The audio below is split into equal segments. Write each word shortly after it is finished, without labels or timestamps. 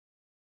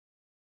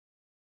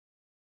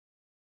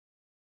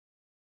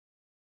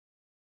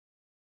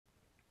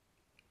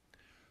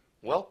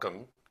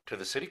Welcome to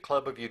the City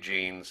Club of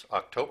Eugene's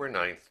October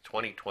 9th,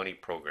 2020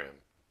 program.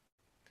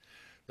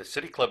 The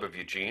City Club of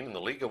Eugene and the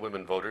League of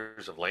Women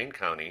Voters of Lane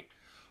County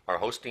are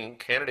hosting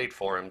candidate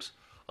forums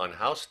on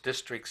House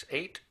Districts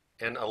 8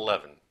 and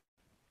 11.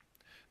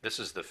 This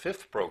is the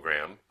fifth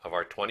program of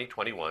our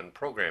 2021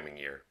 programming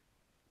year.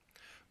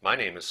 My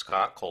name is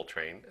Scott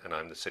Coltrane and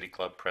I'm the City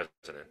Club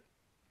President.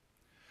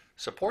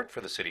 Support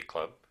for the City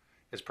Club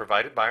is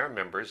provided by our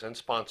members and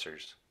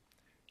sponsors.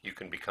 You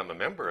can become a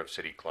member of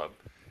City Club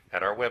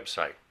at our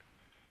website,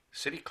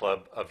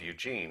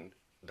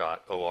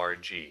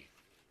 cityclubofelugene.org.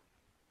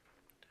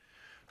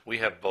 We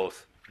have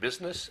both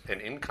business and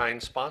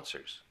in-kind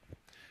sponsors,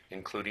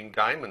 including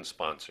diamond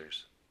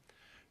sponsors.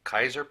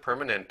 Kaiser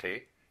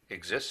Permanente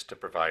exists to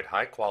provide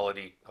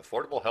high-quality,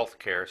 affordable health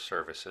care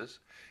services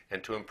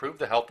and to improve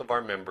the health of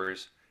our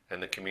members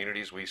and the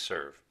communities we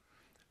serve.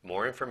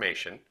 More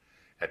information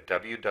at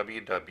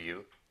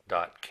www.kp.org.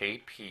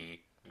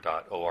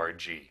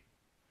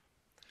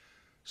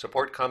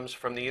 Support comes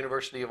from the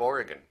University of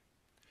Oregon.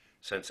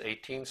 Since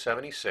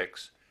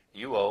 1876,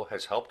 UO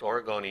has helped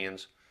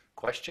Oregonians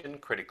question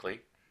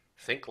critically,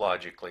 think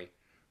logically,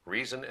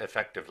 reason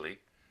effectively,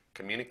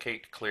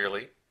 communicate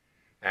clearly,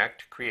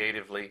 act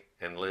creatively,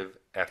 and live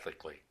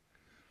ethically.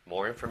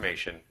 More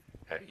information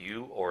at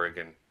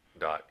uoregon.edu.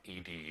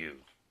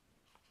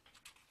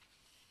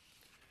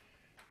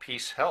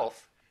 Peace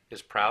Health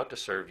is proud to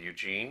serve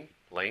Eugene,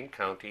 Lane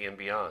County, and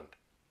beyond.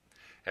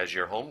 As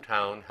your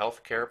hometown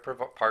healthcare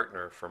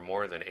partner for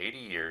more than 80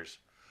 years,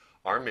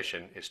 our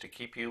mission is to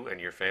keep you and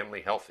your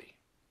family healthy.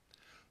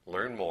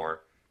 Learn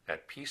more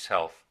at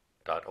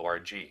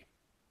peacehealth.org.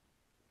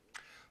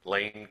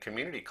 Lane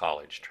Community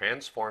College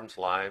transforms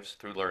lives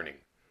through learning.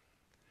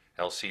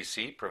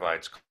 LCC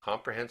provides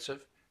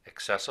comprehensive,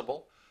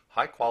 accessible,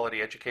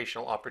 high-quality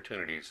educational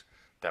opportunities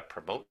that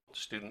promote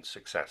student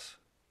success.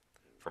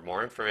 For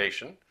more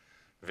information,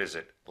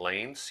 visit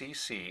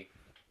lanecc.edu.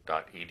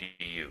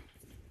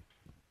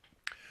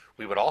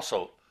 We would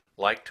also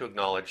like to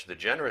acknowledge the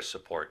generous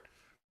support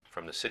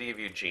from the City of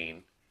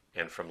Eugene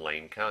and from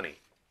Lane County.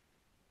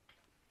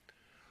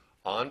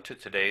 On to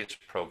today's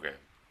program.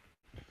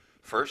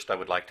 First, I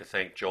would like to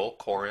thank Joel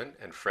Corin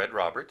and Fred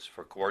Roberts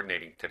for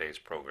coordinating today's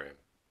program.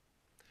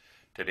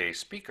 Today's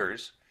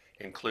speakers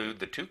include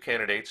the two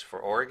candidates for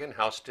Oregon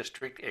House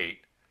District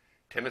 8,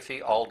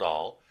 Timothy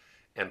Aldal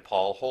and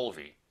Paul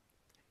Holvey,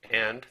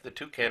 and the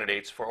two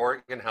candidates for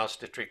Oregon House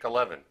District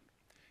 11,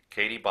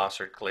 Katie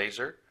Boshart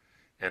Glaser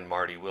and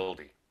Marty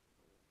Wilde.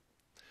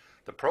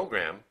 The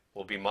program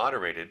will be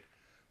moderated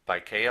by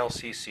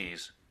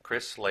KLCC's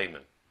Chris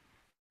Lehman.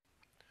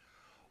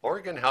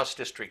 Oregon House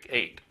District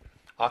 8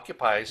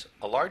 occupies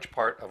a large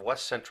part of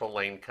west central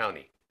Lane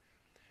County,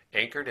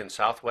 anchored in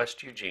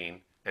southwest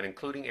Eugene and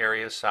including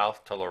areas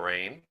south to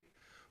Lorane,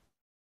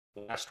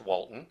 west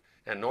Walton,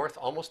 and north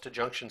almost to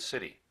Junction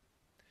City.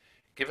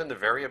 Given the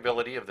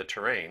variability of the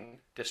terrain,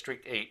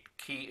 District 8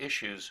 key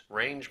issues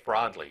range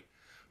broadly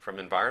from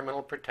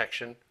environmental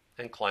protection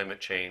and climate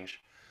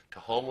change to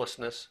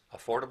homelessness,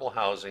 affordable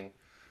housing,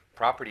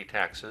 property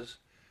taxes,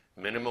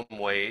 minimum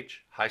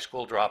wage, high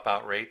school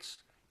dropout rates,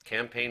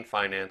 campaign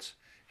finance,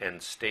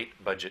 and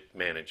state budget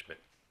management.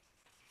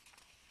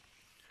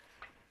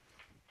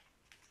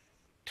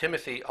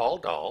 Timothy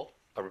Aldal,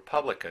 a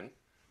Republican,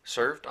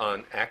 served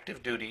on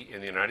active duty in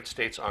the United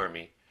States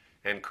Army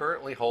and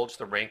currently holds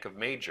the rank of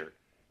Major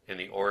in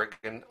the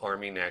Oregon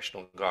Army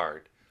National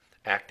Guard,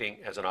 acting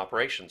as an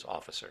operations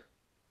officer.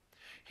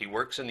 He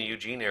works in the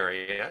Eugene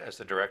area as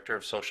the Director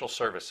of Social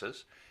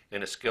Services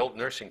in a skilled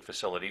nursing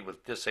facility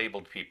with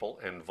disabled people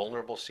and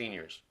vulnerable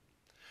seniors.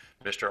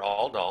 Mr.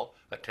 Aldal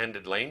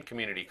attended Lane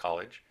Community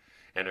College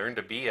and earned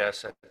a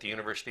BS at the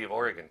University of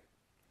Oregon.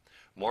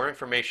 More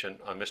information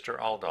on Mr.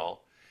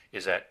 Aldal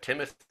is at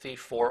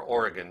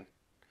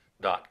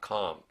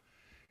timothy4oregon.com,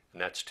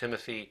 and that's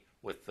Timothy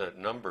with the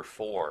number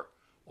 4,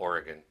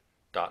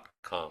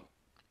 Oregon.com.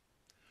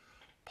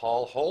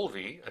 Paul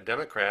Holvey, a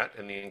Democrat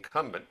and the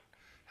Incumbent,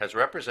 has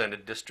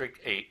represented District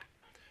 8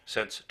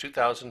 since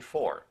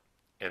 2004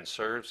 and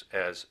serves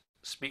as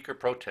Speaker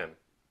Pro Tempore.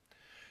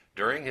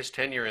 During his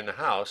tenure in the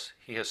House,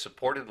 he has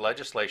supported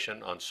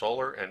legislation on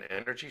solar and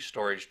energy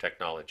storage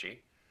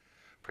technology,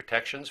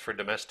 protections for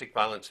domestic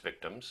violence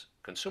victims,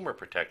 consumer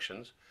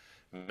protections,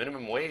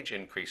 minimum wage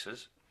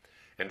increases,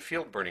 and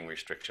field burning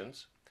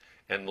restrictions,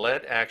 and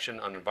led action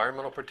on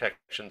environmental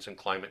protections and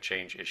climate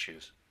change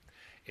issues.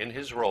 In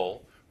his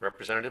role,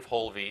 Representative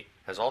Holvey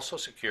has also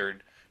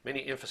secured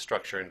many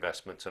infrastructure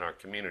investments in our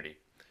community.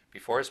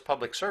 Before his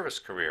public service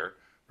career,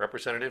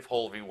 Representative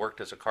Holvey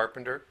worked as a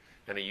carpenter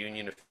and a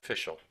union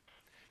official.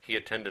 He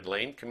attended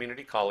Lane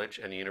Community College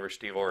and the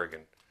University of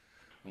Oregon.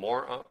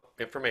 More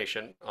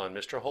information on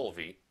Mr.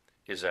 Holvey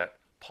is at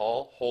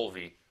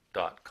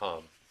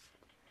paulholvey.com.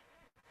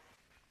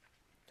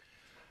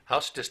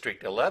 House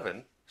District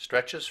 11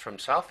 stretches from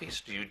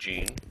southeast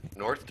Eugene,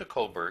 north to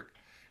Coburg,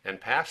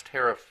 and past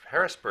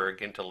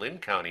Harrisburg into Lynn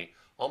County,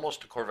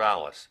 almost to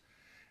Corvallis,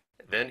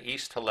 then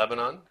east to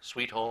Lebanon,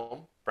 Sweet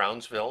Home,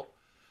 Brownsville,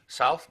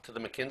 south to the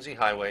McKenzie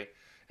Highway,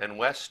 and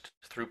west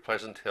through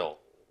Pleasant Hill.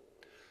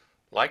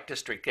 Like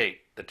District 8,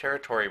 the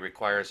territory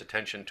requires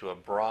attention to a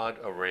broad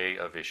array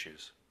of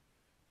issues.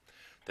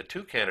 The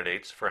two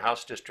candidates for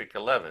House District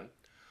 11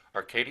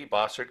 are Katie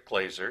Boshart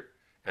Glaser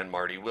and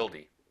Marty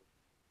Wilde.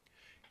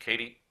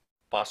 Katie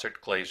Boshart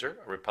Glaser,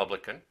 a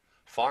Republican,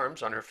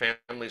 farms on her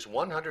family's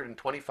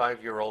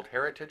 125-year-old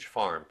heritage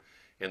farm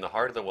in the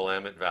heart of the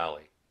Willamette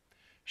Valley.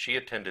 She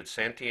attended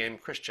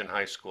Santiam Christian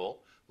High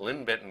School,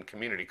 Lynn Benton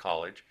Community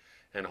College,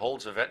 and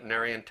holds a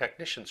veterinarian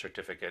technician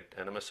certificate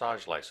and a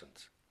massage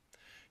license.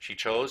 She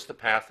chose the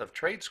path of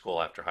trade school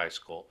after high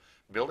school,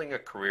 building a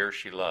career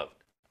she loved.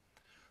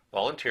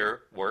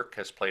 Volunteer work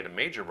has played a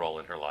major role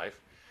in her life.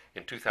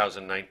 In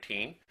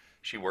 2019,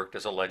 she worked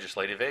as a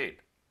legislative aide.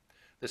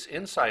 This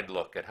inside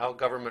look at how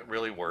government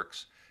really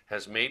works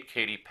has made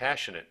Katie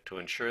passionate to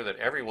ensure that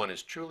everyone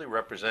is truly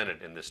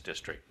represented in this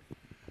district.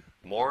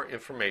 More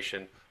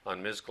information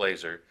on Ms.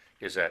 Glaser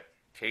is at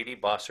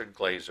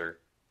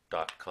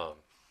katiebossartglaser.com.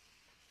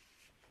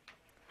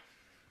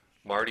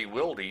 Marty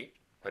Wilde,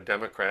 a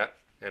Democrat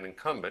and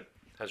incumbent,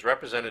 has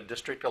represented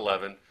District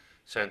 11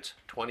 since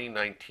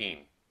 2019.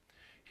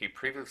 He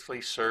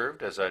previously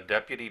served as a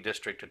deputy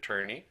district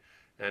attorney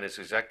and is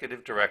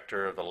executive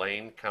director of the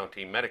Lane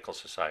County Medical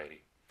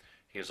Society.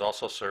 He has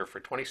also served for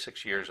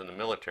 26 years in the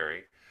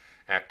military,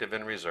 active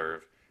in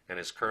reserve, and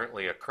is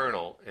currently a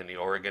colonel in the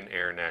Oregon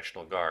Air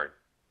National Guard.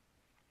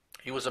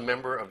 He was a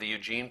member of the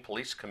Eugene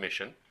Police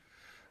Commission,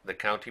 the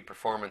County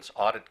Performance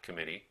Audit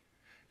Committee,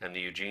 and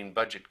the Eugene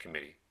Budget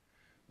Committee.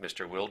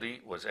 Mr. Wilde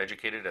was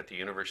educated at the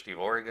University of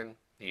Oregon,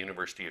 the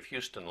University of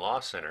Houston Law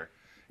Center,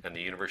 and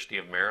the University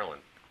of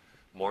Maryland.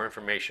 More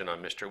information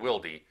on Mr.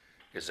 Wilde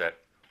is at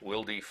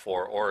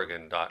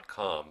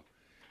wildefororegon.com,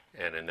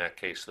 and in that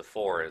case the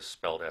 4 is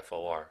spelled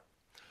F-O-R.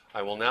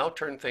 I will now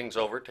turn things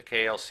over to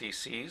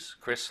KLCC's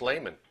Chris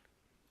Lehman.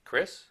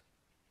 Chris?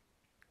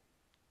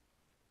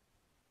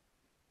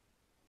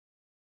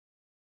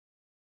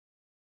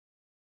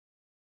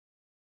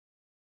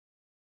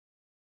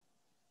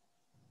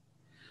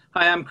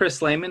 Hi, I'm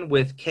Chris Lehman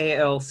with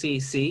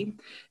KLCC,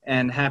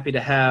 and happy to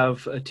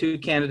have two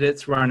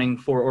candidates running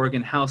for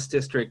Oregon House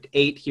District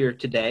 8 here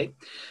today.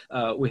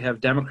 We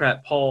have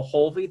Democrat Paul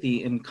Holvey,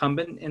 the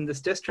incumbent in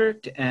this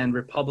district, and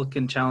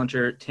Republican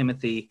challenger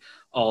Timothy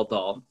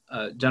Aldal.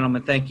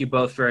 Gentlemen, thank you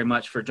both very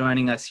much for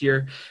joining us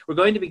here. We're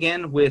going to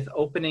begin with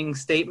opening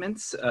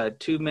statements,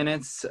 2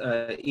 minutes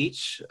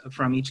each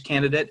from each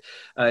candidate.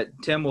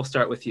 Tim, we'll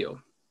start with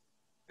you.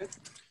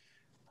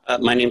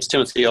 My name is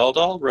Timothy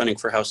Aldal, running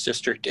for House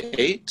District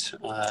 8.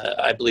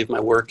 I believe my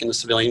work in the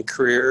civilian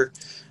career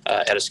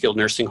at a skilled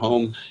nursing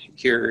home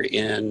here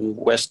in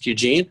West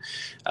Eugene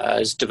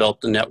has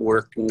developed the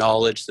network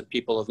knowledge, the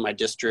people of my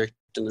district,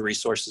 and the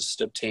resources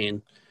to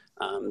obtain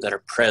that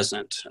are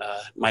present.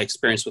 My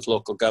experience with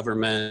local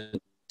government,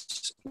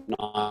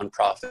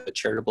 nonprofit,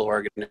 charitable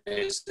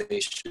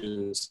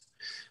organizations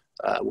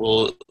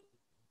will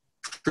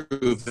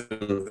prove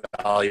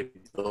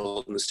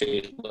invaluable in the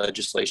state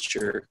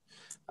legislature.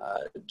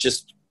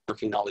 Just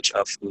working knowledge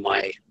of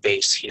my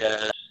base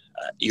here.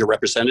 Your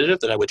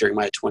representative that I would during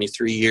my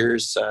 23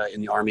 years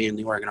in the Army and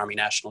the Oregon Army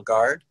National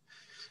Guard.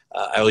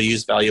 I will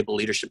use valuable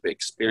leadership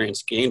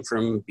experience gained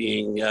from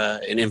being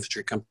an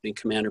infantry company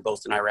commander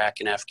both in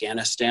Iraq and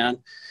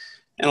Afghanistan.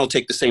 And I'll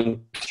take the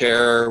same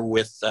care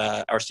with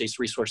our state's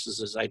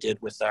resources as I did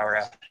with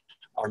our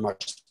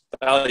most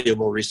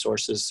valuable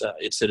resources,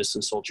 its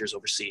citizen soldiers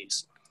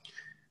overseas.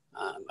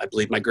 I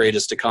believe my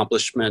greatest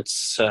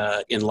accomplishments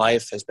in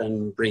life has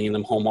been bringing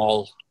them home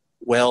all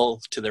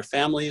well to their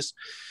families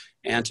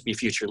and to be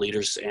future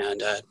leaders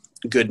and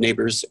good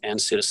neighbors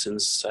and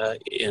citizens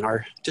in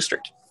our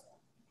district.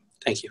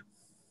 Thank you.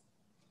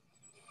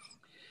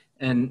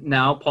 And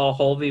now Paul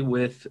Holvey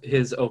with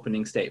his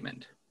opening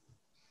statement.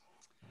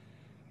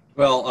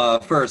 Well,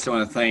 first I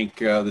want to thank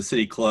the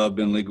City Club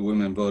and League of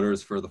Women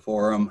Voters for the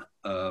forum.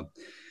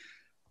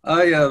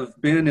 I have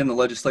been in the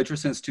legislature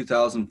since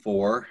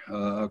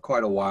 2004,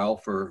 quite a while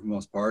for the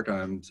most part.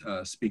 I'm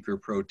Speaker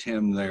Pro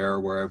Tem there,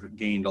 where I've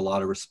gained a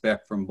lot of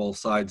respect from both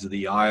sides of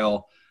the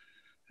aisle.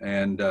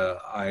 And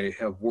I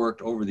have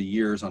worked over the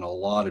years on a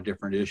lot of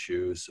different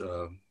issues,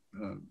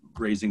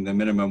 raising the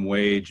minimum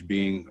wage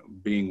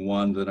being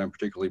one that I'm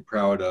particularly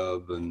proud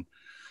of, and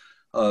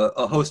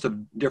a host of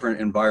different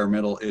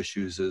environmental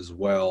issues as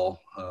well,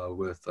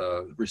 with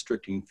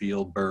restricting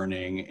field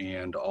burning,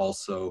 and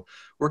also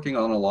working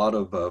on a lot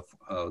of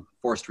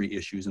forestry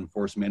issues and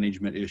forest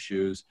management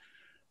issues.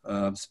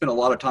 Spent a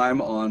lot of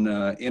time on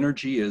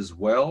energy as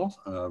well,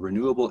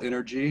 renewable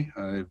energy.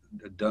 I've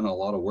done a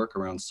lot of work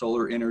around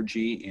solar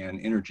energy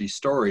and energy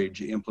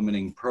storage,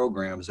 implementing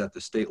programs at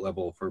the state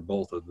level for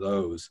both of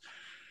those.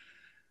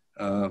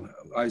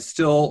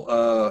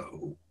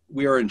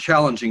 We are in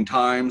challenging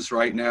times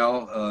right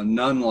now,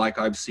 none like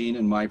I've seen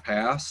in my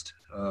past,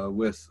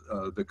 with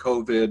the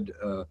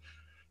COVID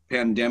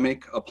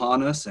pandemic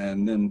upon us,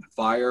 and then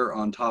fire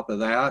on top of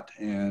that.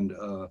 And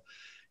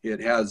it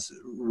has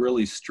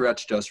really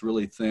stretched us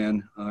really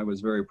thin. I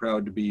was very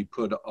proud to be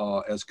put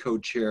as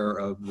co-chair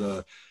of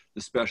the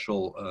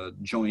special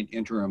joint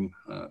interim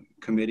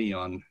committee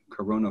on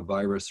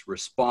coronavirus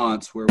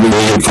response, where we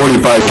made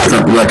 45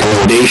 different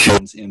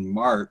recommendations in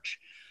March,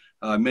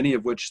 many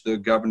of which the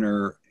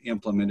governor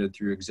implemented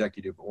through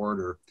executive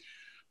order.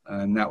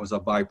 And that was a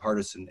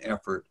bipartisan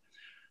effort.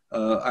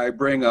 I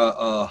bring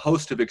a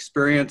host of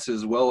experience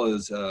as well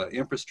as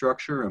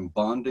infrastructure and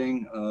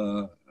bonding,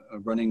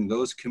 running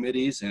those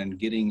committees and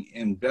getting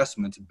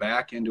investments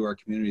back into our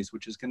communities,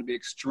 which is going to be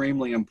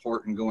extremely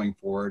important going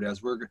forward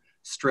as we're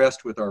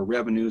stressed with our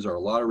revenues, our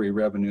lottery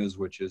revenues,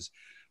 which is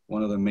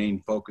one of the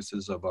main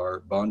focuses of our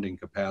bonding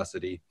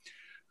capacity.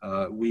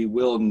 We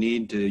will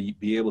need to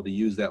be able to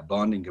use that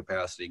bonding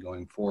capacity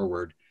going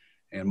forward.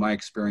 And my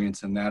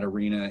experience in that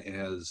arena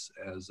has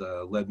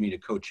led me to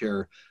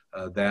co-chair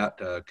that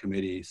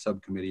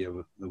subcommittee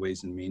of the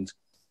Ways and Means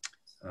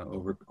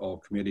overall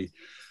committee.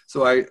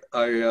 So I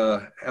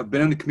have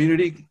been in the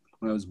community.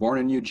 I was born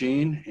in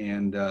Eugene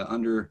and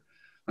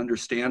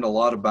understand a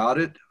lot about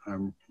it. I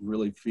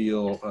really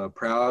feel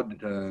proud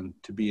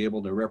to be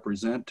able to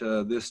represent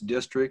this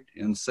district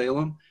in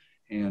Salem,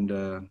 and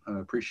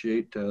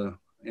appreciate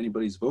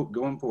anybody's vote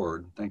going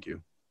forward. Thank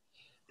you.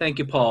 Thank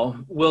you, Paul.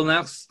 We'll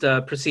next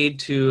proceed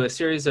to a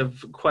series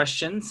of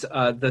questions.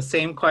 The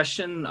same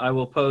question I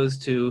will pose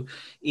to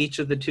each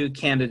of the two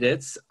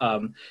candidates,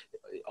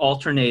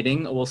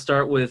 alternating. We'll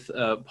start with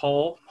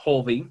Paul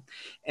Holvey.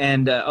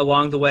 And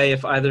along the way,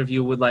 if either of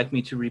you would like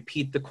me to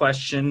repeat the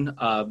question,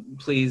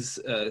 please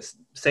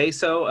say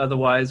so.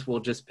 Otherwise, we'll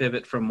just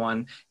pivot from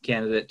one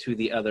candidate to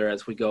the other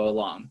as we go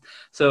along.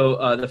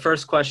 So the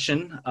first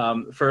question,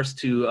 first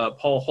to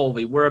Paul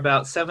Holvey. We're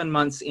about 7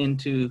 months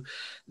into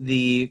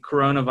the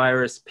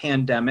coronavirus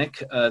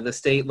pandemic. The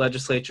state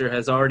legislature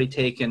has already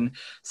taken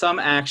some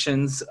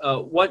actions.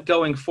 What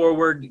going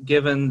forward,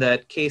 given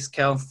that case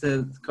counts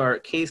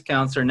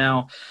are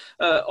now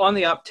on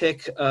the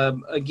uptick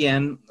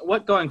again,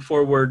 what going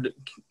forward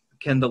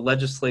can the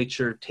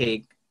legislature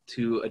take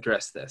to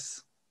address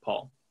this,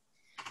 Paul?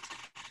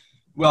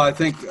 Well, I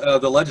think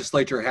the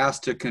legislature has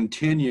to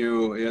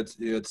continue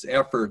its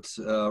efforts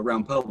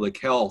around public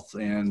health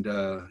and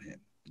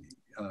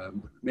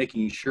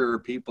making sure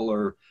people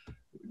are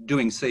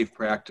doing safe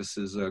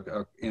practices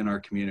in our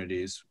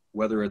communities,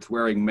 whether it's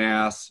wearing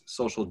masks,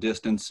 social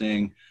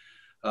distancing.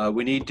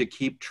 We need to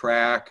keep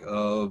track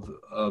of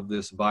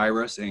this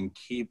virus and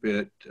keep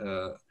it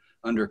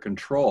under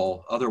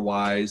control.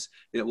 Otherwise,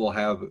 it will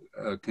have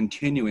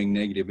continuing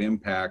negative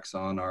impacts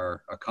on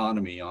our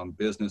economy, on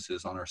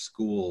businesses, on our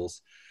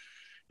schools.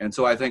 And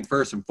so I think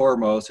first and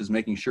foremost is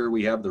making sure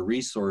we have the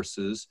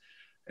resources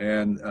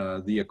and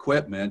the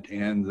equipment,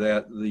 and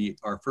that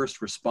our first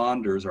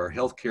responders, our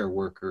healthcare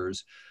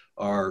workers,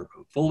 are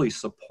fully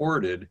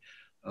supported,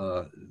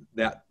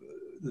 that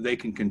they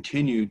can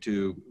continue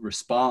to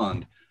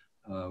respond.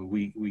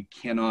 We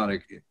cannot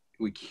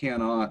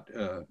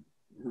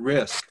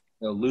risk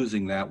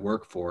losing that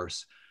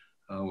workforce,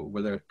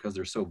 because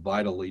they're so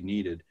vitally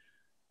needed.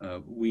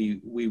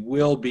 We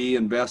will be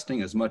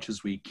investing as much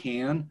as we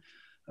can.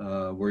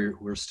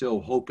 We're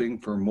still hoping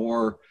for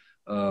more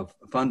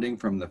funding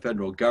from the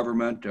federal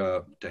government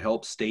to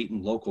help state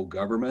and local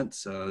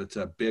governments. It's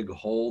a big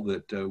hole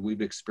that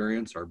we've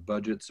experienced. Our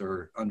budgets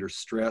are under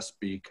stress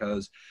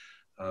because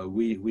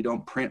we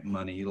don't print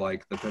money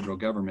like the federal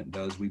government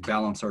does. We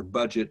balance our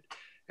budget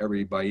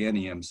every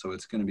biennium, so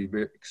it's going to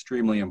be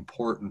extremely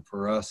important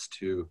for us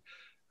to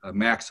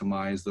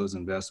maximize those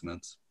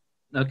investments.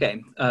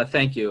 Okay,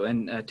 thank you.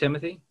 And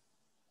Timothy?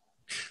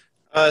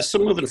 So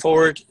moving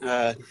forward,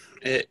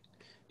 it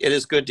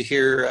is good to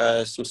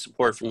hear some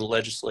support from the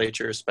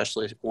legislature,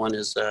 especially if one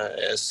is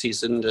as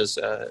seasoned as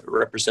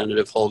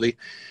Representative Holvey,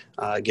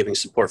 giving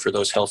support for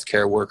those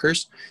healthcare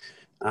workers.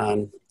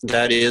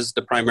 That is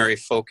the primary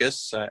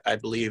focus. I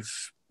believe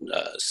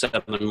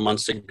 7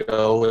 months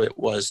ago it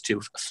was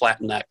to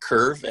flatten that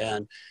curve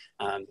and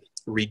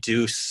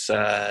reduce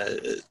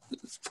the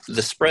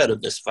spread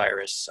of this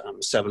virus.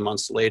 7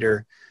 months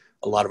later,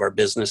 a lot of our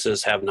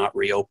businesses have not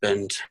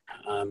reopened.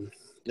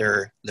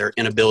 Their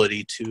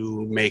inability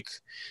to make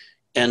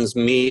ends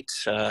meet,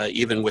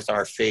 even with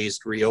our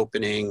phased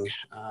reopening,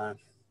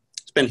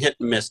 it's been hit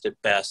and miss at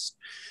best.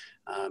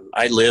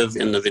 I live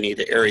in the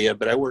Veneta area,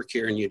 but I work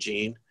here in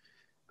Eugene.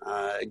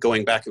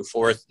 Going back and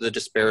forth, the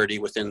disparity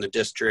within the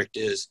district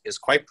is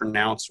quite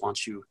pronounced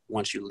once you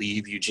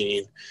leave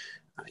Eugene.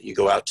 You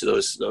go out to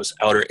those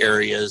outer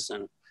areas,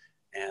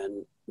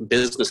 and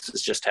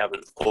businesses just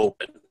haven't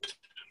opened.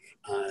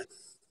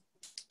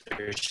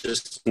 There's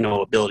just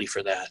no ability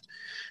for that.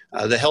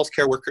 The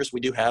healthcare workers we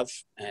do have,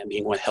 and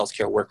being a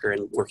healthcare worker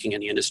and working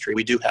in the industry,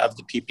 we do have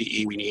the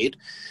PPE we need.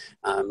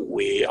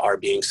 We are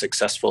being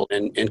successful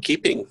in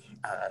keeping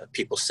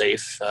people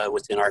safe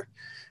within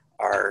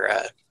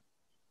our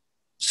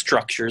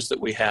structures that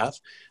we have.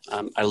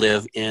 I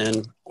live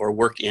in or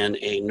work in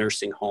a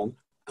nursing home,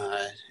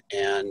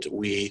 and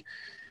we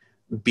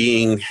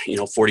being,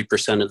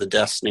 40% of the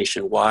deaths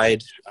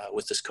nationwide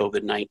with this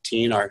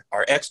COVID-19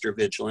 are extra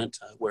vigilant,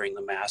 wearing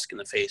the mask and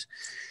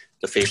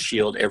the face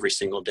shield every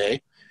single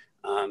day.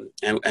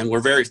 And we're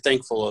very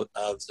thankful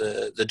of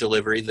the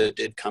delivery that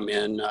did come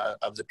in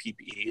of the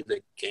PPE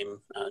that came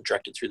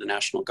directed through the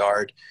National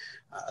Guard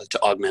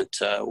to augment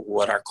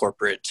what our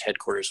corporate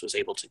headquarters was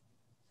able to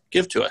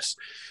give to us.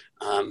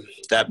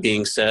 That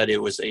being said,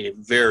 it was a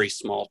very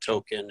small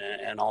token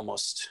and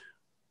almost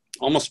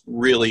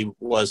really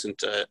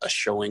wasn't a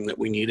showing that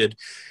we needed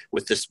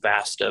with this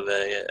vast of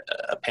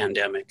a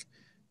pandemic.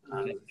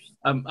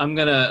 I'm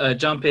going to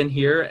jump in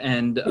here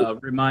and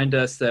remind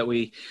us that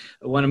we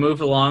want to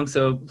move along,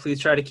 so please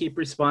try to keep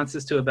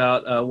responses to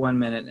about 1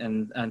 minute,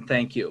 and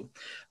thank you.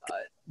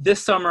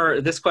 This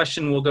summer, this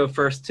question will go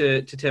first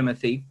to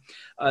Timothy.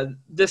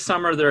 This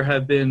summer, there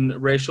have been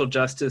racial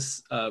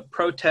justice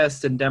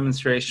protests and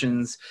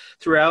demonstrations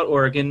throughout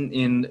Oregon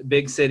in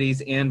big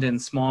cities and in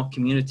small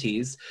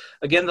communities.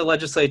 Again, the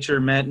legislature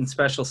met in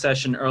special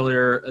session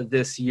earlier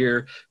this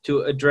year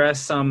to address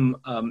some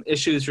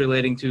issues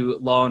relating to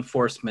law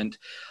enforcement.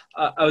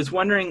 I was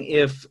wondering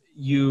if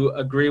you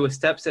agree with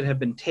steps that have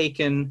been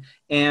taken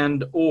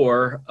and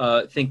or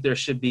think there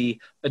should be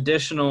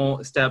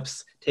additional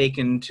steps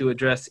taken to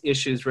address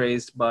issues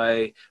raised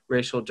by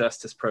racial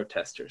justice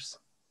protesters.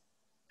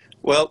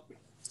 Well,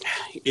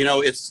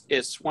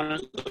 it's one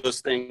of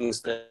those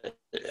things that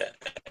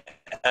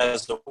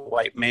as a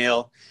white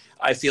male,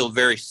 I feel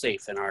very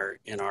safe in our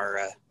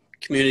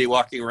community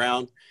walking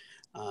around.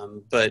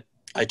 But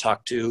I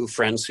talk to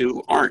friends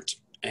who aren't,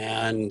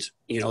 and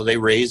they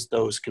raise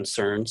those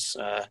concerns.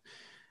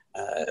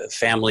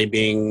 Family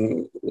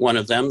being one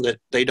of them, that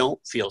they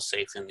don't feel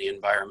safe in the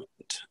environment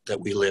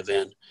that we live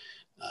in.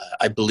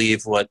 I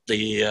believe what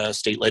the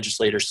state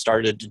legislators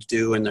started to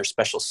do in their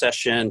special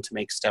session to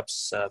make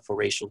steps for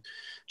racial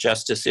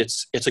justice,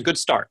 it's a good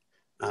start.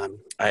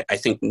 I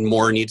think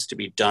more needs to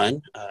be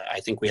done. I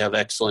think we have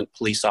excellent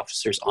police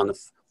officers on the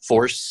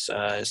force,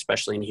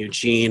 especially in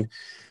Eugene.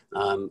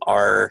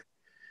 Our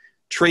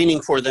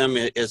training for them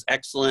is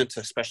excellent,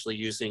 especially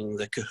using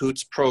the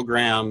CAHOOTS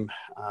program.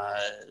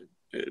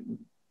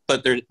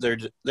 But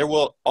there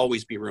will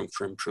always be room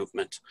for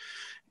improvement.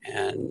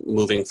 And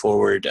moving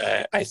forward,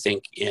 I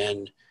think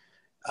in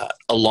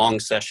a long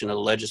session of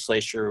the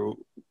legislature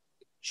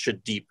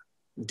should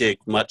dig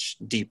much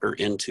deeper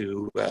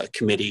into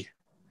committee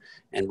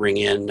and bring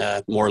in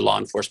more law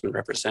enforcement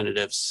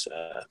representatives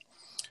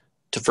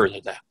to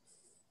further that.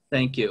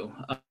 Thank you.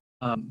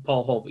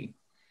 Paul Holvey.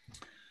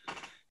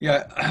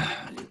 Yeah,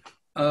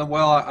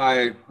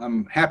 well,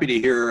 I'm happy to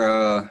hear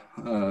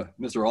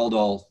Mr.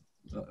 Aldal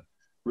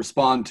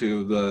respond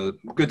to the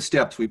good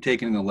steps we've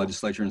taken in the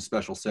legislature in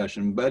special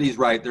session, but he's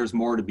right, there's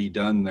more to be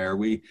done there.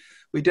 We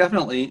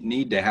definitely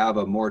need to have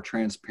a more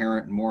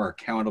transparent and more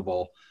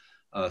accountable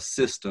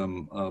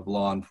system of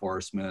law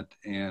enforcement.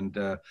 And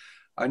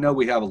I know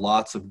we have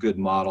lots of good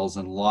models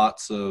and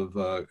lots of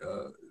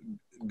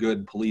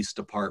good police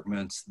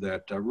departments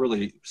that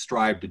really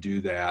strive to do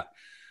that.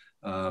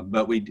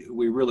 But we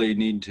really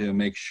need to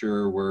make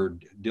sure we're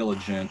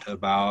diligent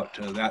about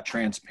that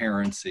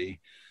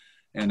transparency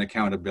and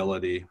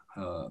accountability.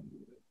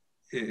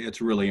 It's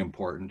really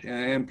important.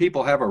 And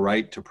people have a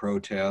right to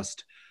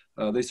protest.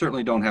 They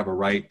certainly don't have a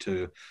right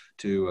to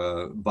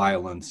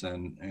violence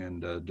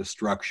and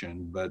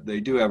destruction, but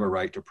they do have a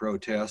right to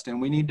protest, and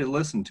we need to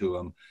listen to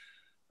them.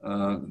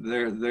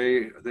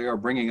 They are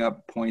bringing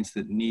up points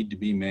that need to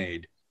be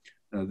made.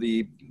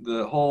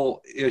 The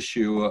whole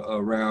issue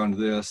around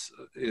this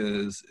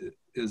is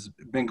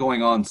been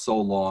going on so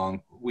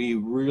long. We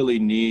really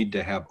need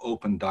to have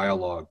open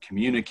dialogue,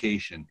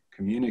 communication.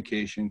 We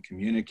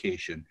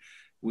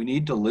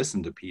need to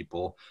listen to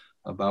people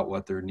about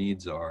what their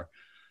needs are.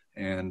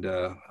 And,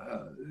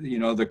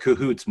 the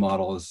CAHOOTS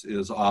model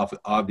is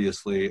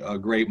obviously a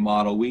great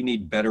model. We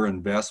need better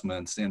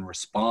investments in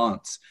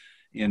response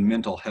in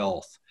mental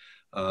health.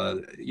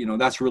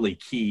 That's really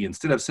key.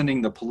 Instead of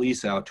sending the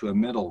police out to a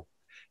mental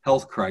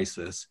health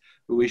crisis,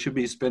 we should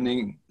be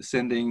sending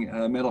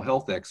mental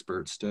health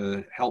experts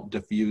to help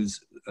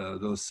diffuse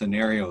those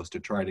scenarios to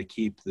try to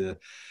keep the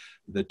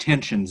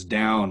tensions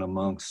down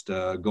amongst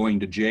going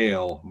to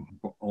jail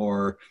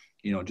or,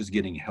 just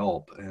getting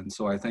help. And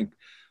so I think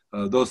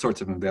those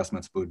sorts of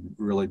investments would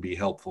really be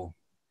helpful.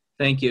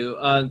 Thank you.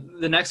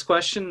 The next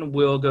question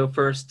will go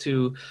first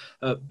to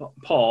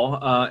Paul.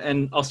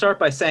 And I'll start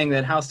by saying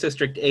that House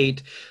District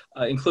 8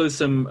 includes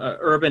some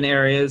urban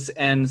areas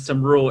and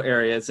some rural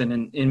areas,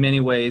 and in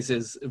many ways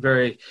is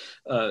very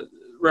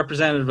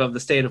representative of the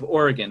state of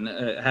Oregon,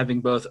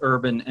 having both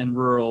urban and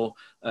rural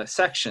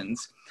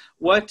sections.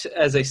 What,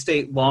 as a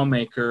state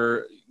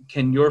lawmaker,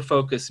 can your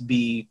focus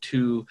be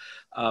to,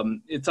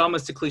 it's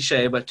almost a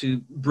cliche, but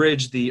to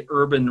bridge the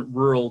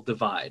urban-rural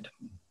divide?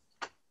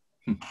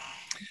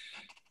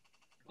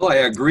 Well, I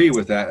agree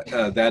with that.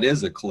 That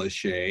is a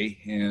cliche,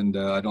 and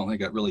I don't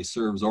think that really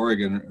serves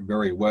Oregon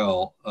very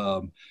well.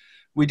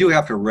 We do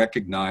have to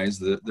recognize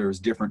that there's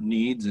different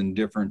needs and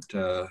different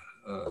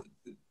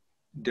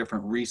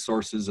different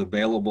resources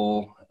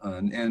available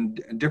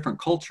and different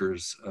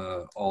cultures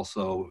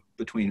also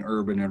between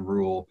urban and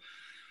rural.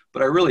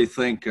 But I really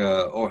think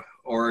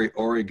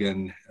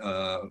Oregon,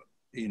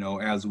 you know,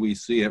 as we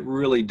see it,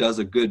 really does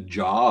a good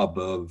job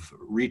of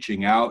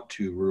reaching out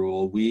to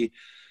rural. We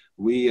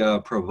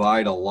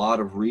provide a lot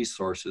of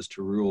resources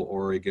to rural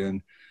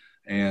Oregon,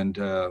 and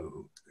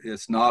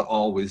it's not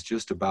always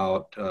just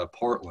about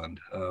Portland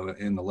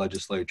in the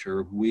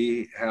legislature.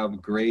 We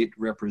have great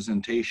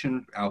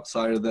representation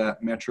outside of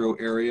that metro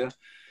area,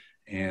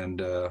 and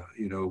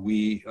you know,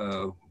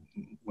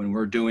 when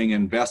we're doing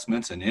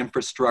investments in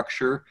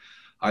infrastructure,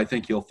 I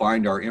think you'll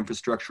find our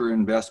infrastructure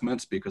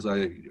investments, because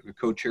I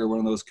co-chair one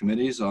of those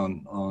committees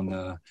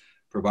on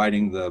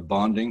providing the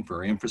bonding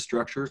for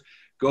infrastructure,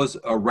 goes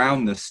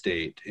around the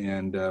state.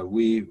 And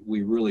we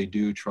really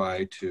do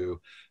try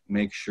to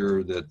make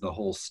sure that the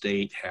whole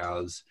state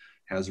has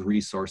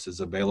resources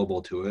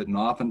available to it. And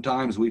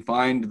oftentimes we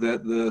find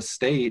that the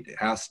state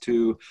has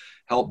to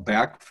help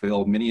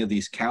backfill many of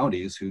these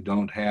counties who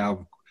don't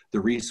have the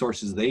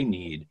resources they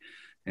need.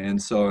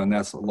 And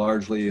that's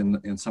largely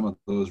in some of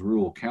those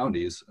rural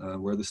counties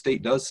where the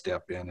state does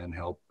step in and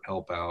help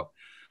out.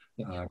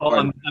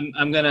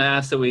 I'm going to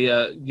ask that we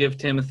give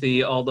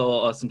Timothy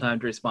Aldal some time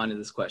to respond to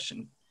this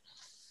question.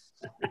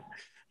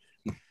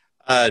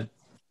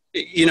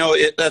 You know,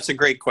 that's a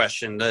great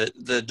question.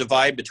 The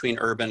divide between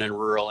urban and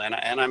rural, and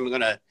I'm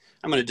gonna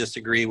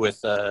disagree with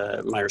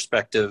my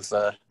respective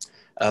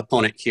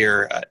opponent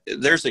here.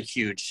 There's a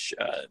huge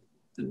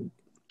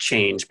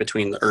change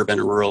between the urban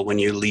and rural when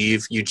you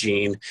leave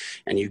Eugene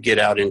and you get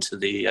out into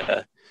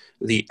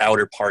the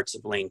outer parts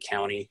of Lane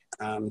County.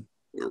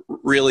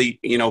 Really,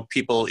 you know,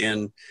 people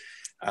in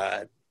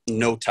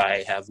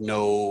Notai have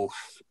no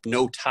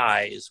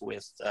ties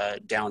with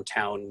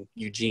downtown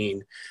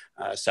Eugene,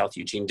 South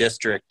Eugene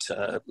district.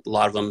 A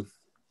lot of them,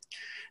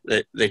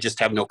 they just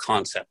have no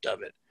concept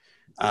of it.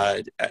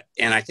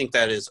 And I think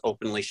that is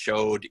openly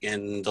showed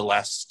in the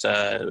last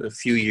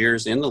few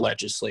years in the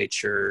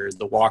legislature,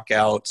 the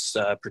walkouts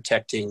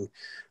protecting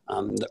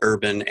the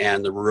urban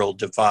and the rural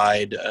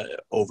divide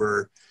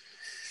over,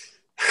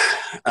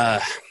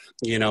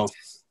 you know,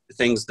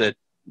 things that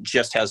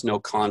just has no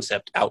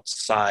concept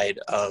outside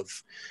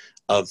of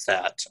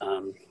that.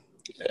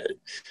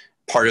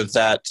 Part of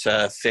that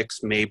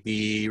fix may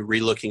be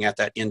relooking at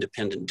that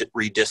independent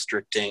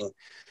redistricting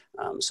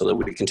so that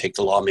we can take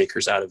the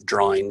lawmakers out of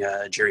drawing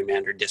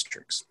gerrymandered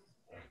districts.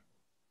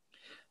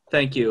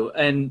 Thank you.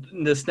 And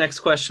this next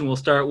question will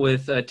start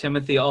with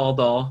Timothy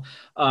Aldal.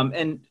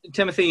 And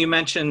Timothy, you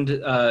mentioned,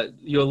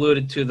 you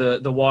alluded to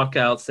the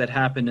walkouts that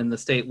happened in the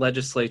state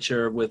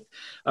legislature with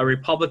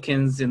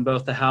Republicans in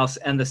both the House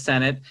and the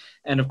Senate.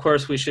 And of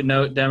course, we should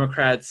note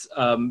Democrats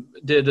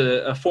did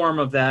a form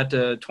of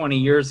that 20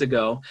 years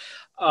ago.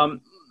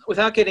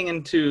 Without getting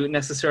into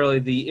necessarily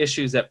the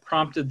issues that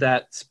prompted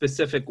that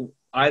specific,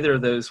 either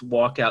of those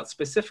walkouts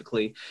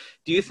specifically,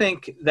 do you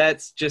think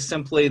that's just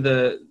simply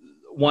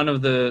one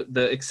of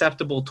the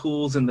acceptable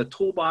tools in the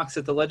toolbox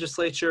at the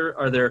legislature?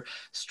 Are there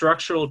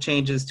structural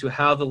changes to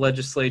how the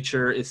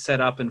legislature is set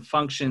up and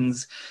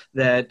functions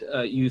that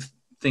you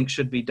think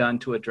should be done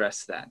to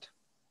address that?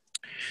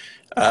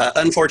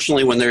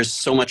 Unfortunately, when there's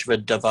so much of a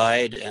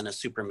divide and a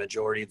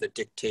supermajority that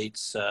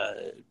dictates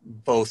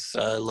both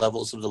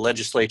levels of the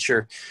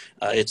legislature,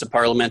 it's a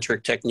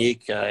parliamentary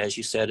technique. As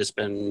you said, it's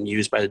been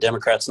used by the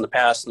Democrats in the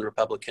past and the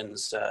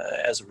Republicans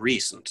as of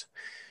recent.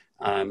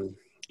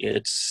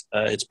 It's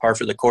par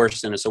for the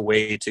course, and it's a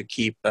way to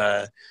keep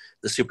the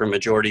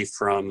supermajority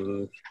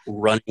from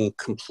running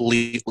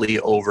completely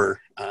over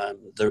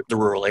the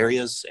rural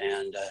areas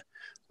and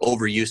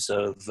overuse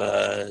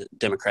of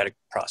democratic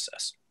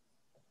process.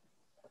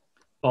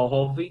 Paul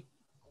Holvey?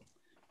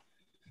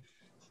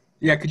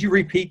 Yeah, could you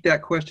repeat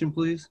that question,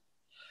 please?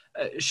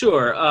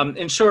 Sure.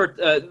 In short,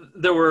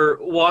 there were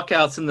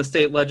walkouts in the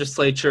state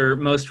legislature,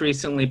 most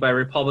recently by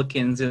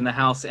Republicans in the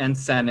House and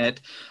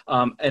Senate.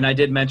 And I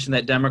did mention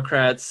that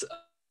Democrats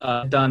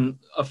done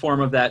a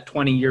form of that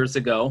 20 years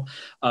ago,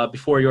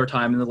 before your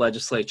time in the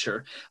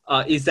legislature.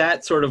 Is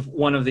that sort of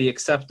one of the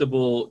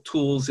acceptable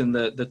tools in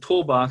the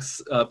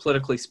toolbox,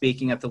 politically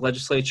speaking, at the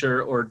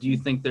legislature, or do you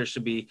think there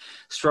should be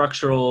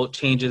structural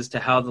changes to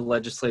how the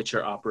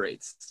legislature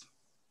operates?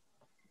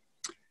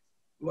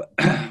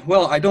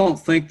 Well, I don't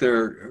think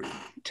there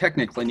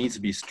technically needs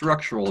to be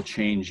structural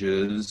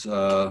changes,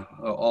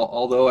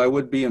 although I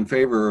would be in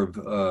favor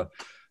of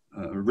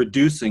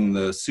reducing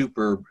the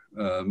super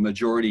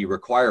majority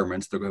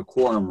requirements, the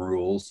quorum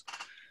rules.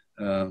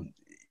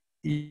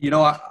 You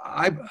know,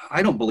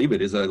 I don't believe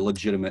it is a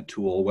legitimate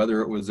tool,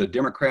 whether it was a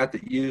Democrat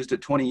that used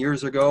it 20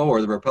 years ago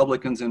or the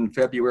Republicans in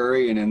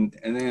February and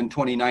then in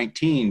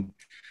 2019.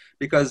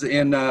 Because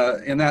in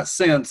that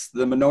sense,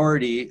 the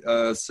minority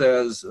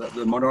says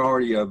the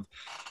minority of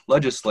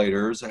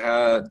legislators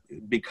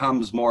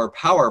becomes more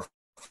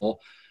powerful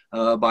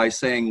by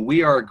saying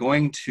we are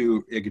going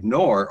to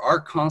ignore our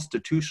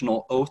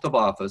constitutional oath of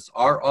office,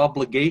 our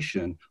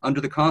obligation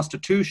under the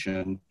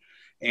Constitution,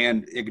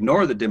 and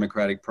ignore the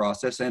democratic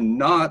process and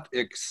not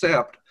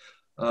accept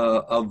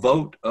a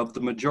vote of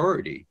the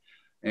majority.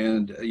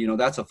 And,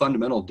 that's a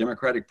fundamental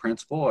democratic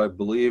principle. I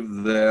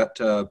believe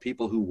that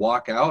people who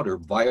walk out are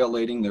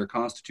violating their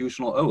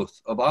constitutional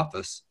oath of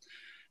office.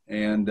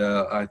 And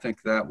I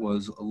think that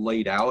was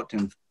laid out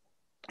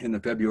in the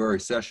February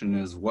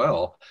session as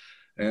well.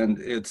 And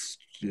it's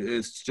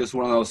just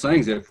one of those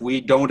things. If we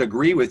don't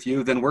agree with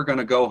you, then we're going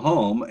to go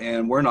home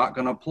and we're not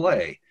going to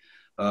play.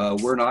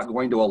 We're not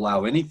going to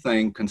allow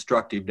anything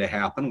constructive to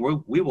happen.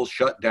 We will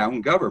shut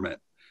down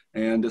government.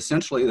 And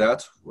essentially,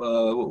 that's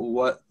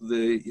what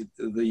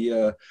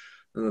the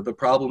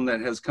problem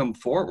that has come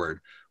forward.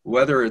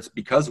 Whether it's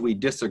because we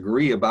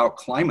disagree about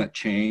climate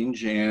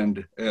change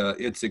and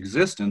its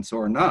existence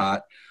or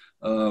not,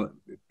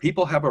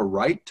 people have a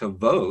right to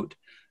vote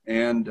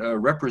and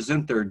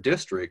represent their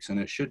districts, and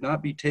it should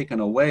not be taken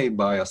away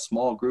by a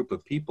small group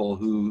of people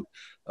who,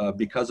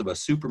 because of a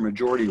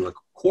supermajority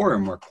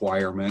quorum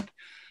requirement,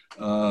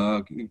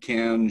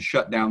 can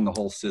shut down the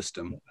whole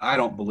system. I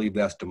don't believe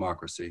that's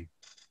democracy.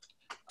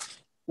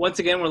 Once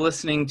again, we're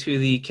listening to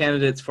the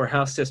candidates for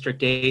House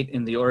District 8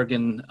 in the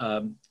Oregon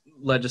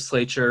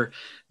legislature,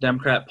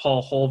 Democrat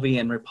Paul Holvey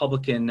and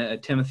Republican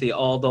Timothy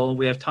Aldal.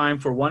 We have time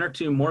for one or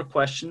two more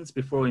questions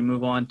before we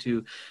move on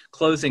to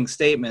closing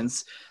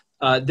statements.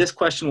 This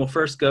question will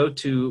first go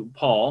to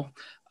Paul.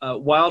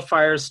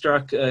 Wildfires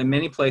struck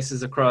many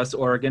places across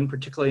Oregon,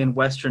 particularly in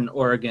Western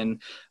Oregon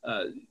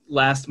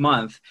last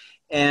month.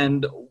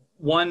 And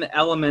one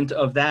element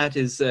of that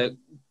is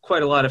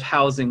quite a lot of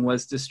housing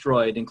was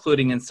destroyed,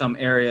 including in some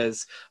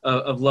areas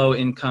of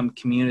low-income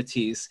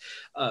communities.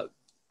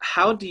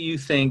 How do you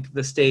think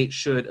the state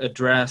should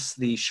address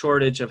the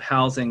shortage of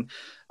housing,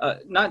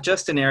 not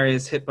just in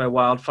areas hit by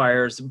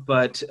wildfires,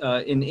 but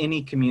in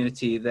any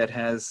community that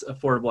has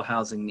affordable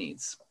housing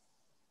needs?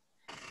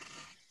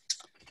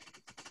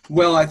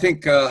 Well, I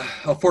think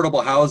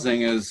affordable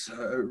housing has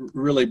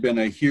really been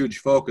a huge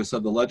focus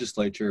of the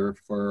legislature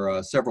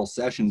for several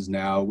sessions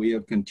now. We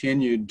have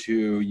continued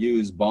to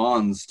use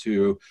bonds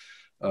to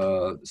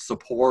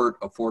support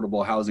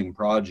affordable housing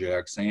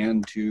projects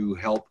and to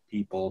help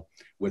people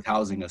with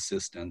housing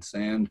assistance.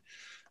 And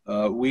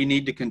we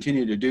need to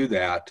continue to do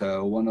that.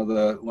 One of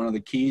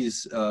the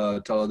keys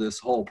to this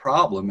whole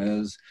problem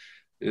is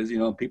a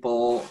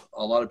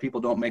lot of people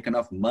don't make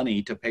enough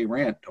money to pay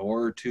rent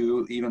or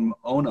to even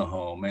own a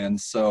home. And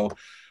so,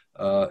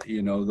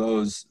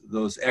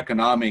 those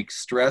economic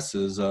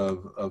stresses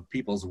of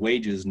people's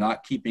wages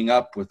not keeping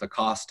up with the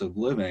cost of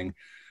living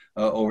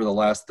over the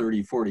last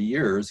 30, 40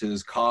 years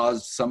has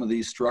caused some of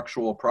these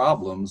structural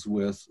problems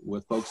with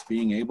folks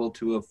being able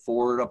to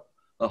afford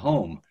a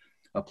home,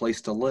 a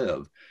place to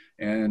live.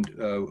 And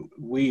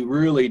we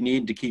really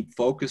need to keep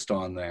focused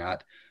on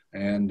that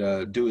and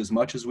do as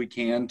much as we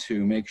can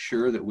to make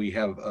sure that we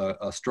have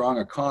a strong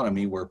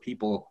economy where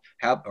people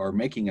are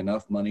making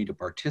enough money to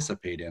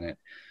participate in it.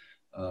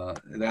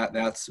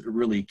 That's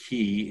really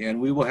key. And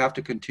we will have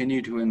to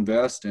continue to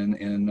invest in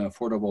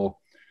affordable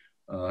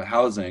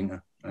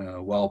housing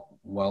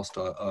whilst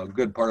a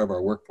good part of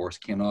our workforce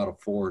cannot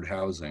afford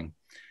housing.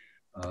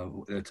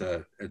 It's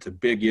a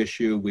big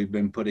issue. We've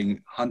been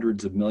putting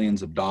hundreds of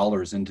millions of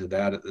dollars into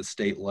that at the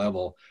state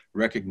level,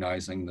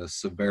 recognizing the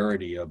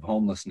severity of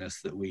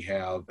homelessness that we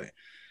have,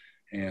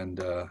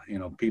 and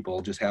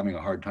people just having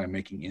a hard time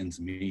making ends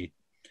meet.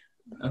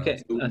 Okay,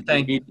 so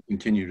we need to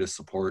continue to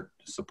support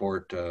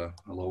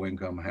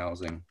low-income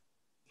housing.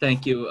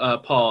 Thank you,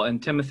 Paul.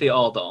 And Timothy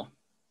Aldal.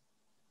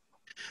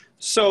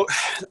 So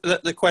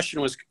the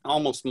question was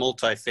almost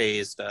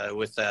multi-phased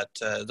with that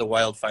the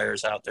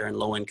wildfires out there in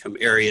low-income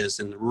areas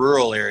and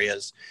rural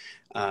areas.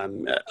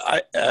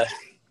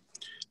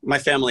 My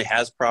family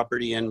has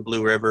property in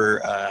Blue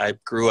River. I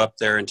grew up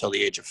there until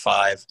the age of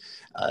 5.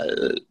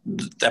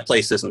 That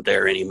place isn't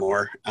there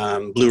anymore.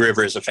 Blue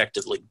River is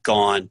effectively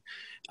gone.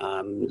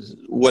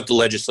 What the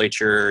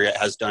legislature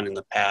has done in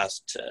the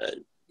past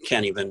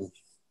can't even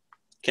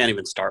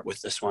start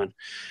with this one.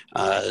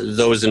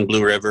 Those in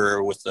Blue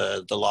River with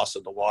the loss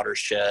of the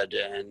watershed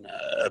and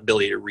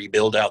ability to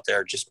rebuild out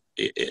there,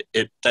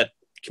 that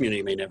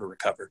community may never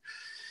recover.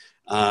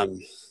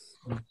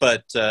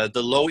 But the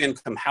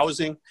low-income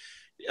housing,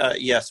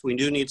 yes, we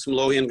do need some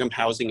low-income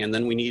housing, and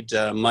then we need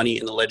money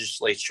in the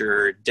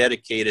legislature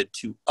dedicated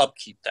to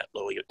upkeep that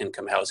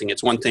low-income housing.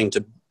 It's one thing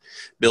to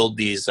build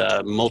these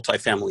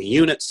multifamily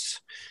units.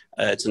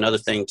 It's another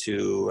thing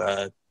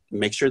to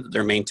make sure that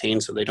they're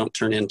maintained so they don't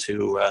turn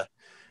into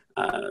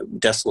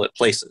desolate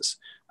places.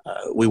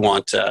 We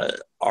want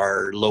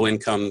our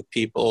low-income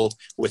people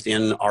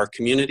within our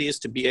communities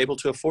to be able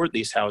to afford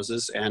these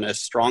houses, and a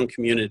strong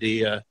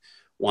community,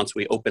 once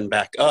we open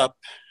back up,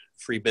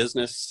 free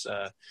business,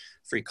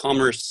 free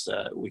commerce,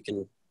 we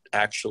can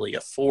actually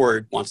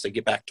afford once they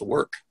get back to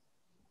work.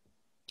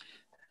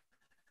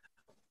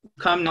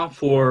 Come now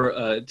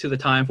to the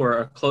time for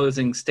our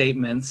closing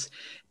statements.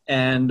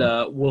 And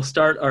we'll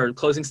start our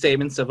closing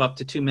statements of up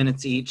to 2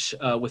 minutes each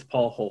with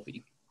Paul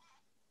Holvey.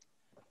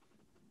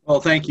 Well,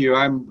 thank you.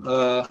 I'm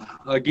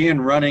again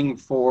running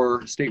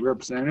for state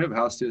representative,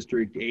 House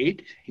District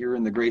 8 here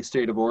in the great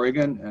state of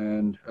Oregon,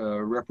 and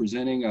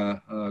representing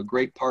a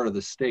great part of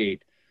the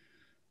state.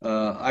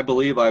 I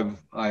believe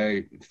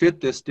I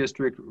fit this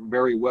district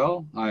very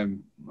well.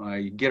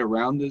 I get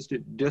around this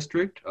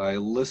district. I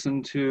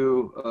listen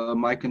to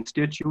my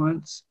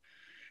constituents,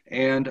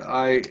 and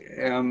I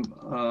am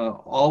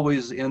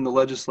always in the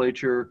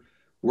legislature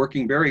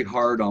working very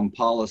hard on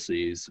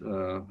policies,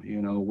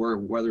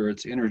 whether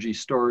it's energy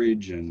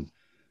storage and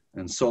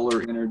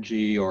solar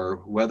energy, or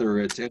whether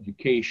it's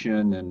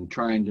education and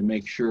trying to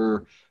make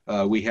sure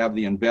we have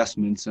the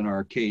investments in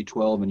our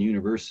K-12 and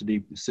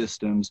university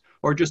systems,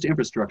 or just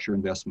infrastructure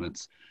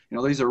investments.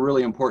 These are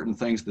really important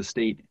things the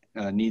state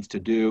needs to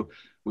do.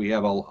 We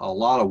have a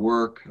lot of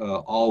work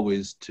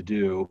always to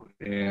do,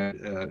 and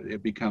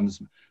it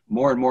becomes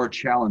more and more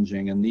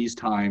challenging in these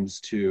times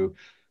to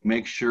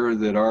make sure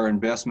that our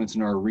investments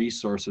and our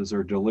resources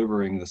are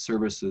delivering the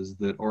services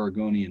that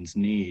Oregonians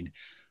need,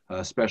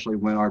 especially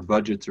when our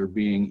budgets are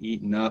being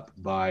eaten up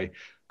by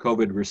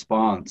COVID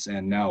response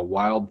and now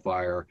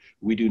wildfire.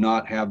 We do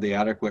not have the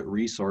adequate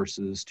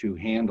resources to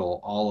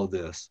handle all of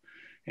this.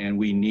 And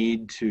we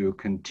need to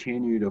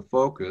continue to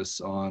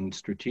focus on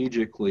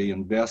strategically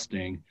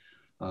investing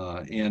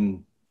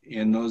in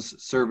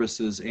those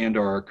services and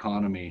our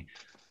economy.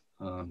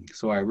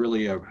 So I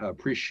really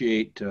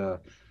appreciate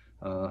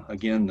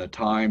again, the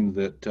time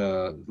that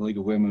the League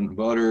of Women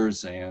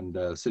Voters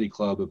and City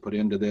Club have put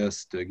into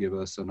this to give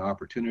us an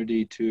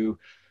opportunity to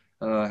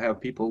have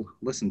people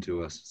listen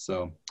to us.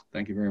 So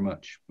thank you very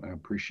much. I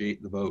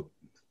appreciate the vote.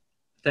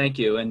 Thank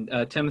you.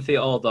 And Timothy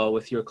Aldal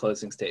with your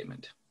closing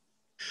statement.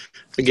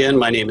 Again,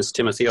 my name is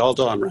Timothy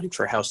Aldal. I'm running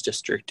for House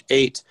District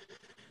 8.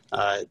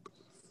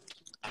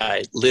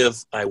 I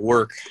live, I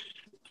work,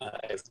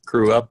 I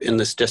grew up in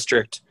this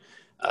district.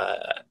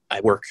 I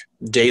work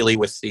daily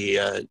with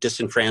the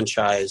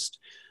disenfranchised,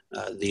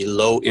 the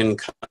low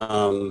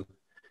income,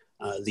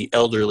 the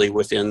elderly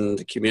within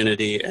the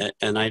community,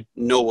 and I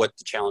know what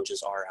the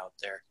challenges are out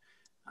there.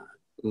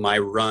 My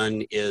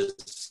run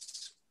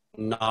is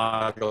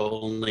not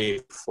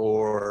only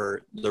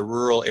for the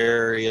rural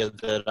area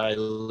that I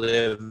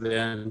live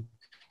in,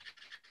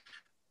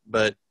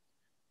 but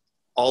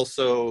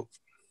also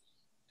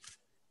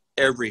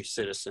every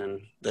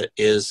citizen that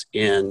is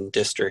in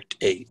District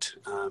 8.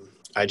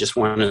 I just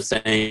want to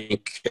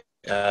thank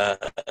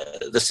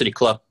the City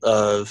Club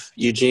of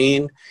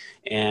Eugene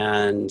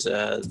and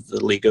the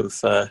League of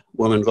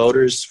Women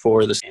Voters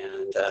for this,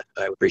 and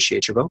I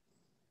appreciate your vote.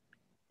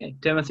 Okay.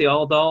 Timothy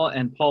Aldal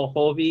and Paul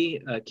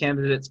Holvey,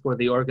 candidates for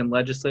the Oregon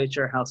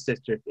Legislature, House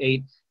District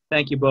 8.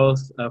 Thank you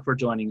both for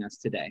joining us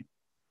today.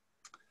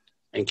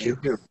 Thank you.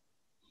 Thank you.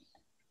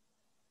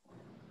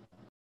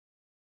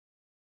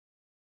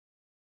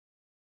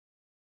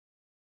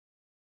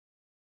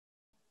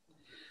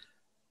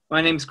 My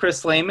name is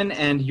Chris Lehman,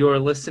 and you're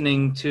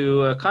listening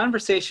to a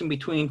conversation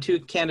between two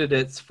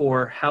candidates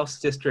for House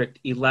District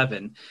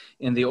 11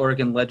 in the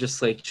Oregon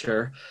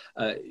Legislature.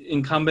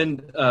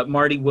 Incumbent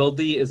Marty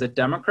Wilde is a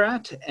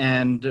Democrat,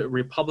 and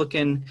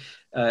Republican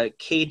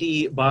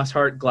Katie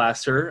Boshart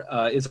Glaser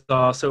is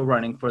also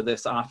running for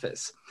this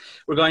office.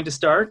 We're going to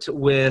start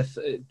with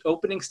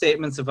opening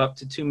statements of up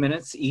to 2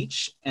 minutes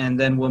each, and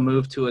then we'll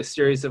move to a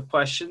series of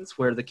questions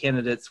where the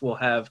candidates will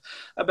have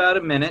about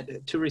a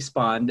minute to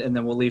respond, and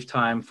then we'll leave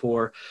time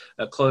for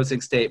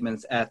closing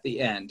statements at the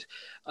end.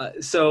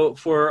 So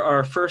for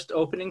our first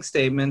opening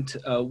statement,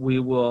 we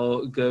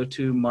will go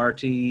to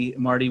Marty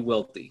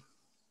Wilde.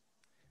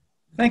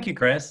 Thank you,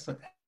 Chris,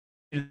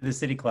 to the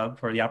City Club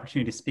for the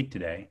opportunity to speak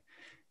today.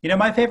 You know,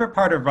 my favorite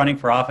part of running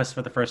for office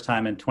for the first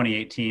time in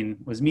 2018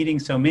 was meeting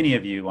so many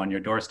of you on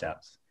your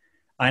doorsteps.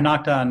 I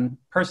knocked on,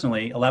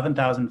 personally,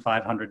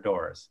 11,500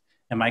 doors,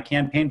 and my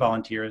campaign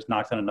volunteers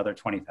knocked on another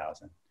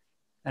 20,000.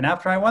 And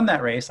after I won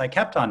that race, I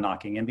kept on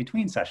knocking in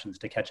between sessions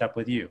to catch up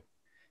with you.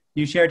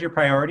 You shared your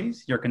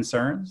priorities, your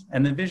concerns,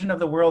 and the vision of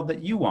the world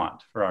that you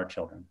want for our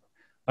children.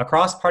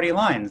 Across party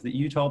lines, that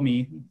you told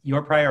me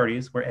your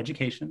priorities were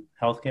education,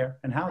 healthcare,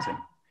 and housing.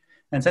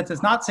 And since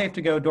it's not safe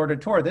to go door to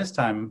door this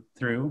time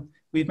through,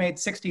 we've made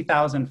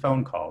 60,000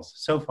 phone calls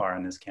so far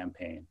in this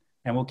campaign,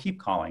 and we'll keep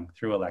calling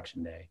through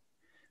Election Day.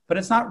 But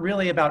it's not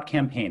really about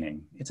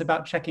campaigning. It's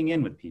about checking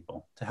in with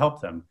people to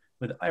help them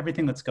with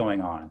everything that's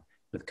going on,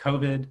 with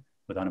COVID,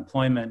 with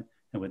unemployment,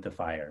 and with the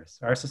fires.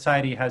 Our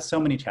society has so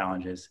many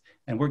challenges,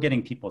 and we're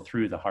getting people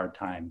through the hard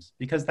times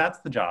because that's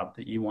the job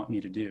that you want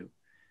me to do.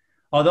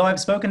 Although I've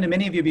spoken to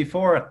many of you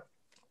before,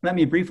 let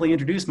me briefly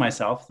introduce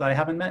myself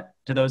to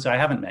those I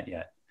haven't met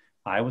yet.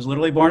 I was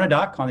literally born a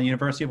duck on the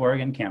University of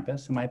Oregon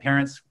campus, and my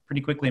parents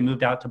pretty quickly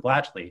moved out to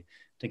Blatchley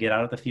to get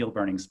out of the field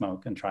burning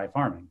smoke and try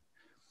farming.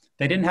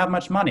 They didn't have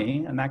much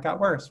money, and that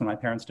got worse when my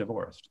parents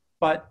divorced.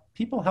 But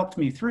people helped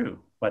me through,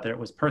 whether it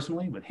was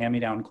personally with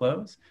hand-me-down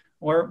clothes,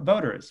 or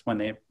voters when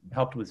they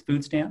helped with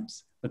food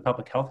stamps, with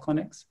public health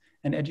clinics,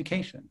 and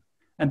education.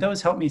 And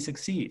those helped me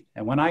succeed.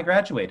 And when I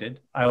graduated,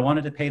 I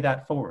wanted to pay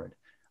that forward.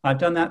 I've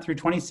done that through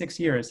 26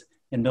 years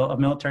of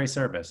military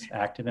service,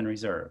 active and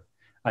reserve.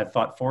 I've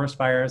fought forest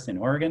fires in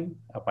Oregon,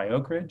 up by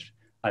Oak Ridge.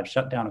 I've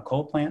shut down a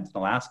coal plant in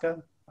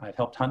Alaska. I've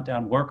helped hunt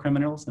down war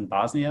criminals in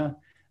Bosnia,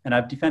 and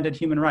I've defended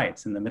human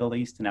rights in the Middle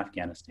East and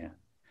Afghanistan.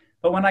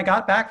 But when I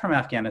got back from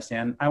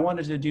Afghanistan, I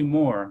wanted to do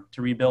more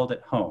to rebuild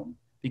at home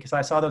because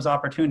I saw those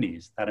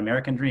opportunities. That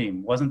American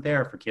dream wasn't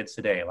there for kids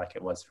today like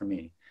it was for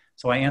me.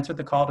 So I answered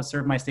the call to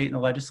serve my state in the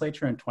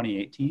legislature in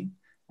 2018,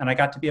 and I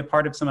got to be a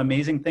part of some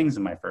amazing things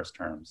in my first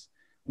terms.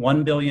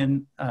 $1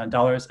 billion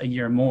a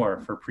year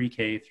more for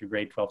pre-K through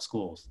grade 12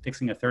 schools,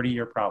 fixing a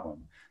 30-year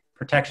problem,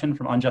 protection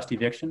from unjust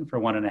eviction for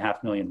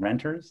 1.5 million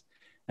renters,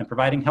 and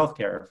providing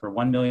healthcare for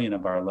 1 million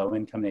of our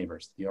low-income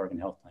neighbors, the Oregon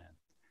Health Plan.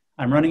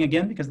 I'm running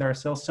again because there are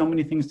still so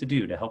many things to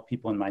do to help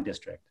people in my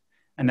district.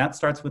 And that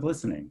starts with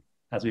listening,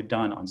 as we've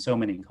done on so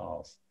many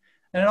calls.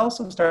 And it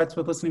also starts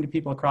with listening to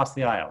people across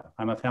the aisle.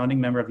 I'm a founding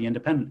member of the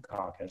Independent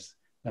Caucus,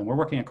 and we're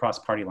working across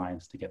party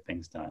lines to get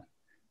things done.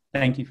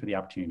 Thank you for the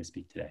opportunity to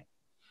speak today.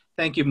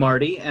 Thank you,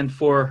 Marty. And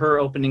for her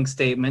opening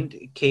statement,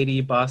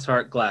 Katie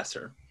Boshart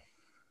Glaser.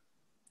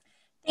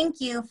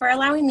 Thank you for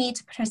allowing me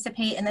to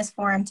participate in this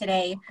forum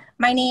today.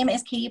 My name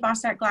is Katie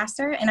Boshart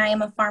Glaser, and I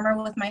am a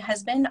farmer with my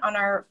husband on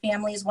our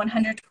family's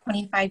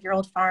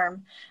 125-year-old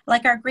farm.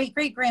 Like our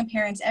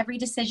great-great-grandparents, every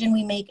decision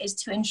we make is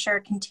to ensure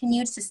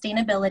continued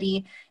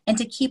sustainability and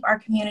to keep our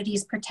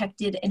communities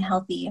protected and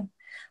healthy.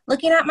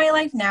 Looking at my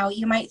life now,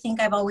 you might think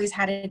I've always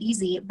had it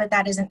easy, but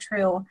that isn't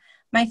true.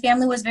 My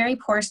family was very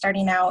poor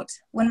starting out.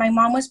 When my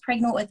mom was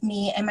pregnant with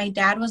me and my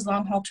dad was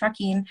long-haul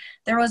trucking,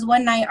 there was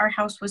one night our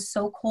house was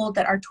so cold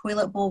that our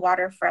toilet bowl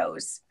water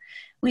froze.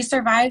 We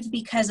survived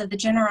because of the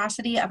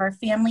generosity of our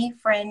family,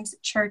 friends,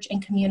 church,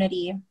 and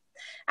community.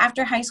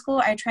 After high school,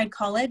 I tried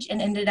college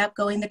and ended up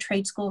going the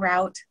trade school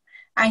route.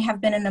 I have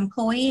been an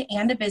employee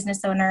and a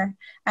business owner.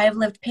 I have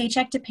lived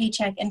paycheck to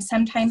paycheck and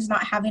sometimes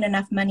not having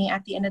enough money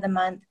at the end of the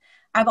month.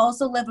 I've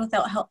also lived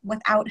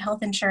without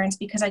health insurance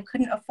because I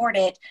couldn't afford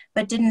it,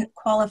 but didn't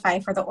qualify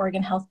for the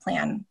Oregon Health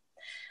Plan.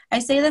 I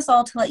say this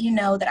all to let you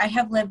know that I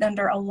have lived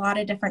under a lot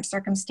of different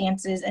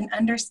circumstances and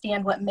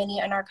understand what many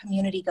in our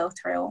community go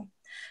through.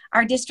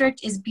 Our district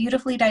is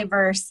beautifully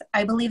diverse.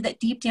 I believe that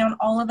deep down,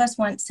 all of us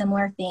want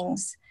similar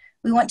things.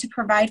 We want to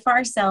provide for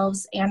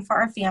ourselves and for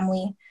our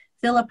family,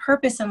 feel a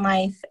purpose in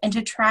life, and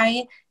to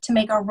try to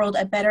make our world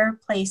a better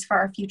place for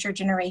our future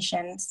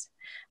generations.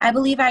 I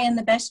believe I am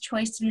the best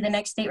choice to be the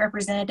next state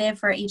representative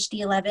for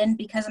HD11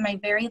 because of my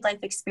varied life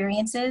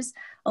experiences,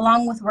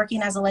 along with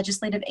working as a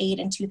legislative aide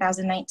in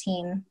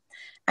 2019.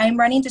 I am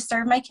running to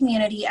serve my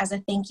community as a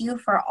thank you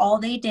for all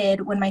they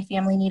did when my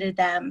family needed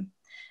them.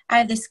 I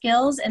have the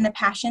skills and the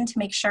passion to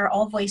make sure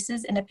all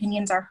voices and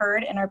opinions are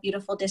heard in our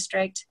beautiful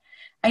district.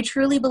 I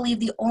truly believe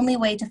the only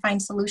way to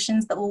find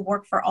solutions that will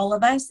work for all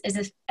of us is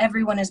if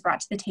everyone is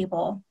brought to the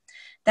table.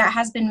 That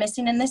has been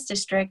missing in this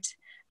district.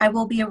 I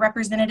will be a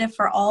representative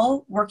for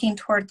all, working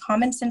toward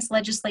common sense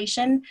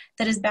legislation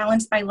that is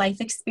balanced by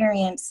life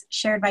experience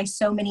shared by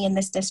so many in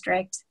this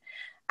district.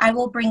 I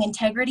will bring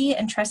integrity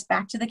and trust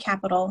back to the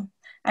Capitol.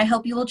 I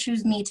hope you will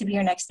choose me to be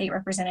your next state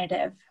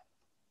representative.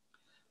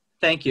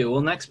 Thank you. We'll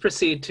next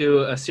proceed to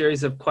a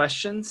series of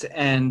questions,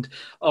 and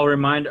I'll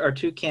remind our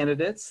two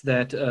candidates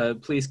that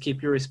please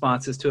keep your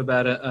responses to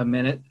about a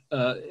minute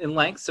in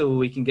length so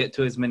we can get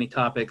to as many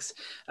topics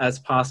as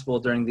possible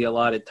during the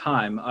allotted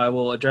time. I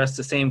will address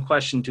the same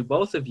question to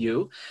both of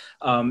you.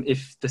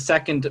 If the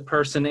second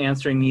person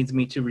answering needs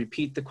me to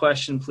repeat the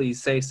question,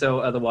 please say so.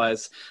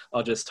 Otherwise,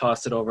 I'll just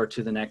toss it over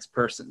to the next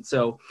person.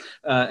 So,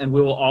 and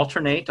we will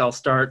alternate. I'll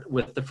start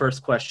with the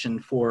first question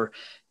for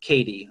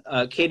Katie.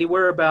 Katie,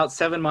 we're about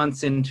 7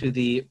 months into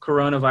the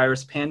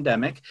coronavirus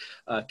pandemic.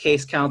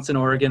 Case counts in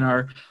Oregon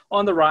are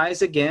on the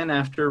rise again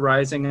after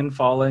rising and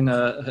falling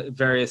at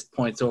various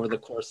points over the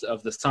course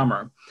of the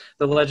summer.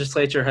 The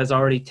legislature has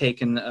already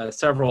taken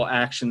several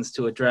actions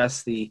to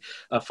address the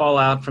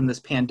fallout from this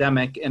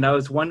pandemic, and I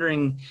was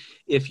wondering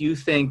if you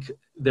think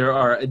there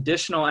are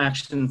additional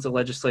actions the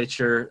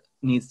legislature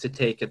needs to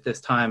take at this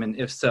time, and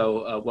if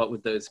so, what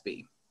would those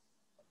be?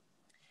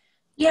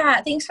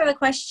 Yeah, thanks for the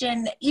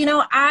question. You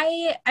know,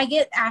 I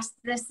get asked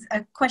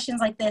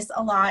questions like this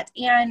a lot,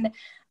 and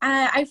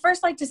I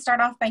first like to start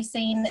off by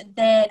saying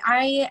that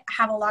I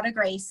have a lot of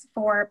grace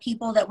for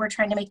people that were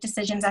trying to make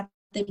decisions at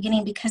the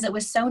beginning because it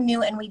was so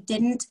new and we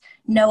didn't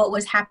know what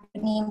was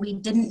happening. We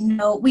didn't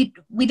know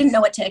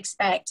what to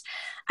expect.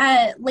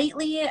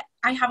 Lately,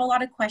 I have a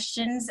lot of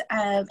questions.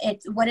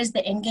 What is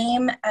the end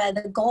game?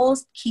 The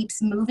goals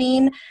keeps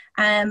moving.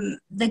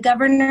 The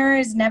governor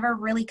is never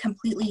really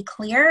completely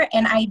clear,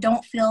 and I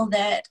don't feel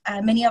that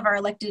many of our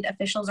elected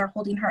officials are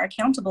holding her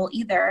accountable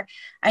either.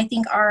 I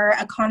think our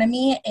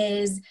economy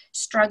is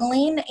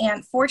struggling,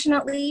 and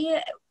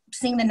fortunately,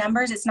 seeing the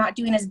numbers, it's not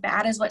doing as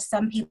bad as what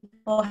some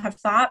people have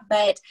thought,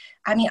 but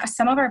I mean,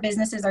 some of our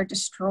businesses are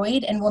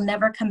destroyed and will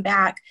never come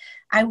back.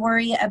 I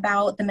worry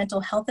about the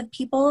mental health of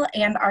people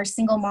and our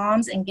single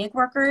moms and gig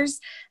workers.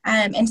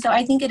 And so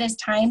I think it is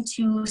time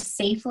to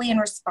safely and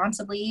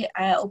responsibly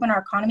open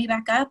our economy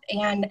back up.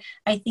 And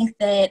I think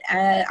that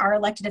our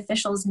elected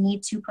officials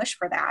need to push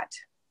for that.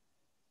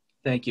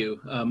 Thank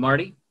you.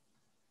 Marty?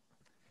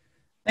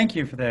 Thank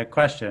you for the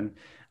question.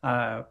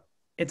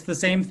 It's the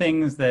same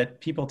things that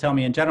people tell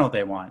me in general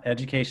they want: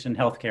 education,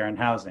 healthcare, and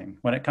housing.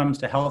 When it comes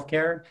to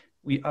healthcare,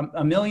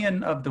 a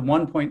million of the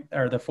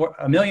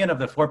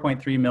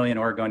 4.3 million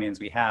Oregonians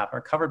we have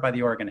are covered by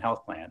the Oregon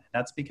Health Plan.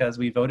 That's because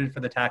we voted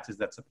for the taxes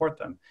that support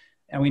them.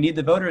 And we need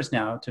the voters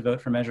now to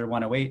vote for Measure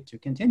 108 to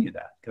continue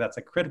that, because that's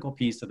a critical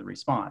piece of the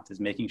response, is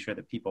making sure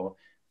that people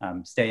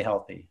stay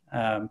healthy.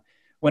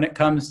 When it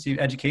comes to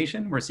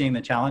education, we're seeing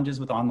the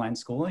challenges with online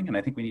schooling, and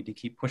I think we need to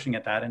keep pushing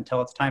at that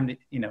until it's time to,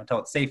 until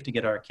it's safe to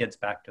get our kids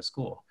back to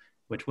school,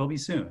 which will be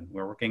soon.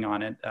 We're working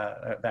on it,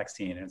 a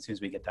vaccine, and as soon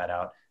as we get that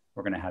out,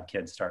 we're going to have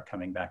kids start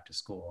coming back to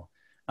school.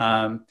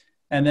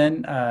 And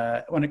then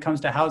when it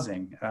comes to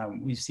housing,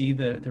 we see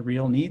the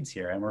real needs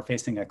here, and we're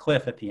facing a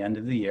cliff at the end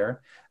of the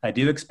year. I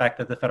do expect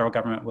that the federal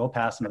government will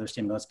pass another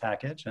stimulus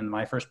package, and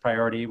my first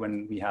priority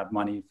when we have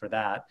money for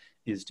that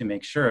is to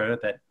make sure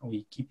that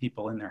we keep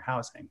people in their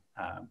housing.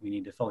 We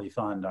need to fully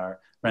fund our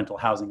rental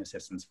housing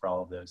assistance for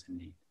all of those in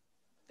need.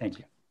 Thank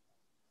you.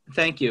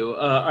 Thank you.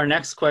 Our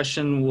next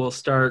question will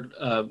start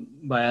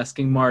by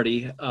asking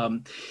Marty.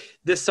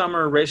 This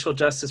summer, racial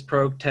justice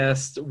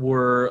protests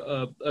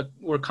were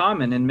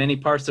common in many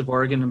parts of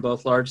Oregon, in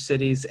both large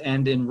cities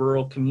and in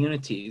rural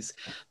communities.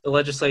 The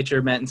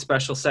legislature met in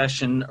special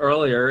session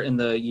earlier in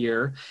the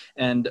year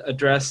and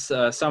addressed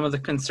some of the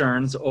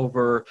concerns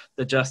over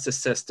the justice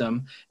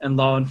system and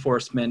law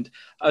enforcement.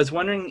 I was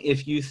wondering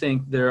if you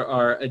think there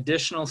are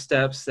additional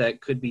steps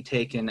that could be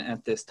taken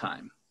at this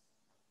time.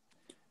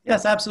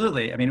 Yes,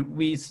 absolutely. I mean,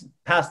 we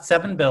passed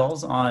 7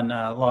 bills on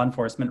law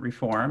enforcement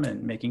reform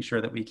and making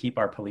sure that we keep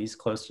our police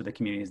close to the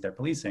communities they're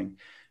policing.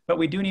 But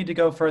we do need to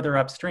go further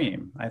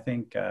upstream. I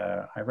think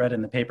I read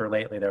in the paper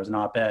lately, there was an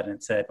op-ed and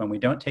it said, when we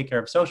don't take care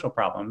of social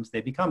problems,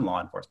 they become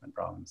law enforcement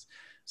problems.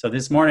 So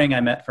this morning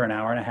I met for an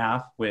hour and a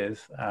half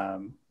with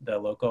the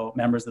local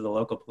members of the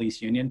local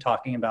police union,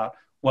 talking about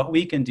what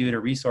we can do to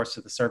resource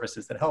the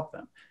services that help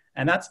them.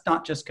 And that's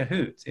not just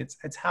cahoots,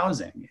 it's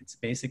housing, it's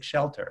basic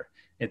shelter,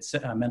 it's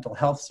mental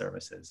health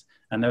services.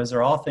 And those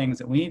are all things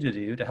that we need to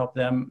do to help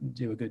them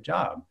do a good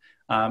job.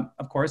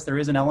 Of course, there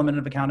is an element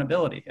of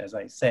accountability. As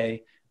I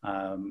say,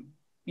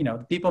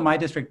 the people in my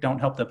district don't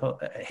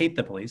hate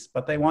the police,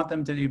 but they want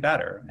them to do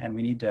better. And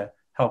we need to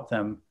help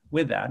them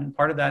with that. And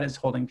part of that is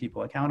holding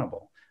people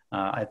accountable.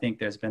 I think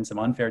there's been some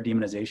unfair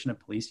demonization of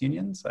police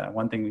unions.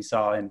 One thing we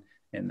saw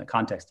in the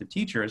context of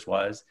teachers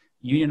was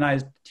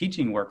unionized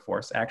teaching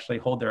workforce actually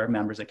hold their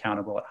members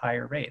accountable at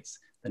higher rates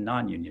than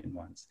non-union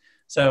ones.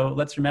 So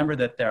let's remember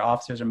that their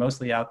officers are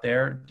mostly out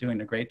there doing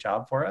a great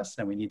job for us,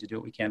 and we need to do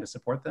what we can to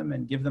support them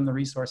and give them the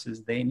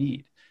resources they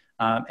need.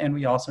 And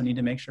we also need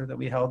to make sure that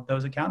we hold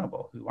those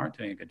accountable who aren't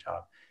doing a good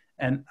job.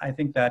 And I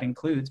think that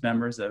includes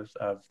members of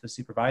the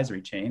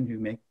supervisory chain who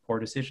make poor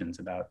decisions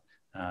about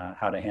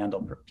how to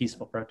handle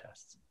peaceful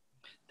protests.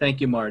 Thank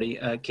you, Marty.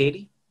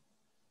 Katie?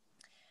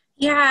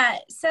 Yeah,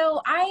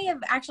 so I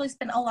have actually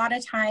spent a lot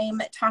of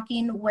time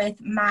talking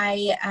with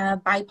my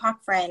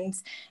BIPOC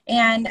friends,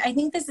 and I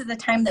think this is the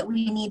time that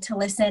we need to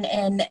listen,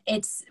 and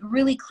it's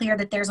really clear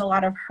that there's a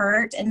lot of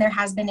hurt and there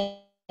has been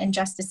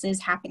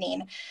injustices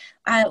happening.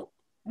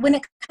 When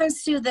it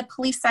comes to the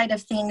police side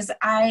of things,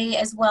 I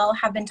as well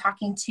have been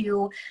talking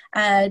to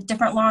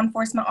different law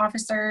enforcement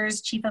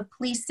officers, chief of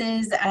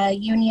polices,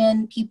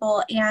 union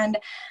people, and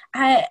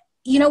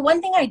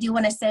one thing I do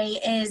want to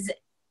say is,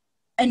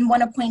 and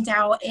want to point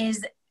out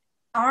is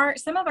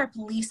some of our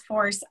police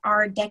force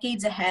are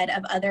decades ahead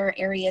of other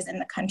areas in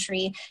the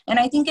country. And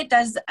I think it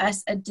does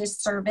us a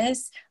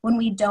disservice when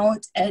we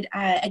don't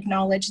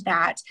acknowledge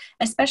that,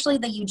 especially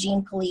the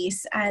Eugene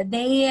police.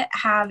 They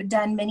have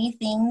done many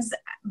things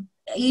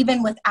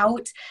even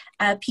without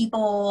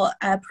people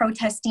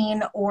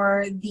protesting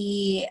or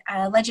the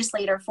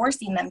legislator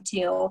forcing them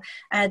to.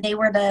 They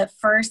were the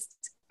first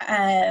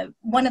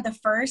one of the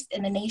first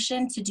in the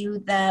nation to do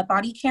the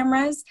body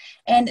cameras.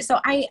 And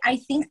so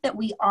I think that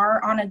we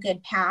are on a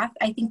good path.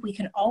 I think we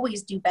can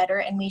always do better,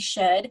 and we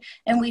should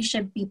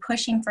be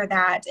pushing for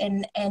that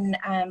and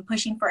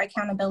pushing for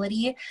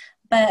accountability.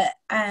 But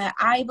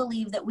I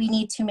believe that we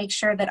need to make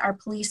sure that our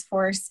police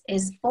force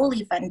is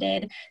fully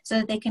funded so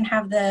that they can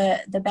have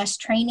the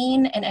best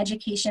training and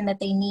education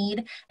that they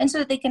need, and so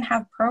that they can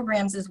have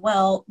programs as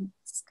well,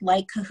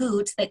 like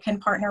Cahoots, that can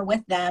partner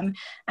with them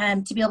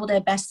to be able to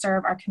best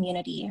serve our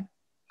community.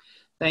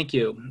 Thank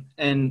you.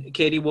 And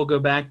Katie, we'll go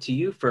back to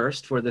you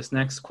first for this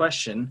next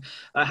question.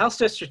 House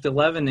District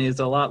 11 is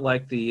a lot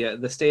like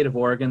the state of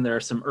Oregon. There are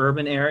some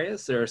urban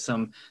areas, there are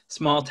some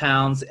small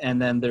towns,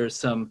 and then there's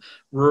some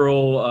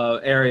rural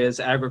areas,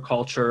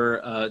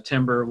 agriculture,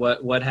 timber,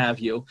 what have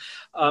you.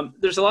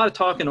 There's a lot of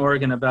talk in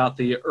Oregon about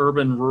the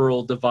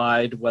urban-rural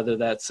divide. Whether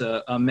that's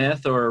a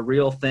myth or a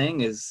real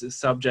thing is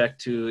subject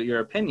to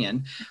your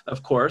opinion,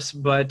 of course.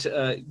 But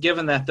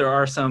given that there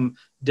are some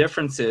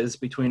differences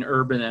between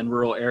urban and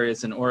rural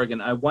areas in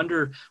Oregon, I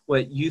wonder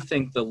what you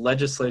think the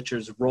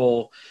legislature's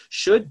role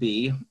should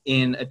be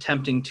in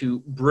attempting to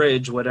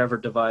bridge whatever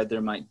divide there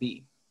might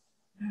be.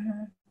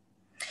 Mm-hmm.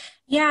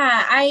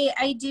 Yeah,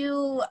 I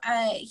do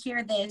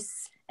hear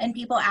this, and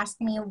people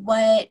ask me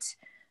what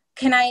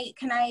can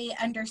I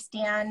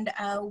understand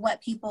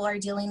what people are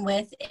dealing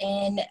with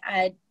in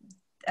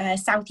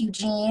South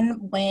Eugene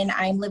when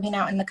I'm living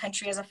out in the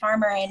country as a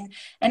farmer?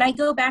 And I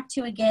go back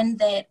to, again,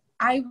 that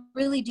I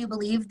really do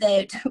believe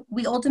that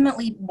we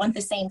ultimately want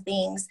the same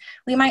things.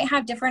 We might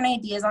have different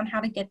ideas on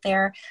how to get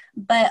there,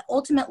 but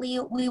ultimately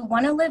we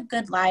want to live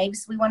good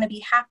lives. We want to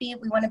be happy.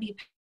 We want to be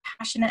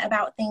passionate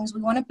about things.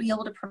 We want to be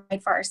able to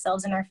provide for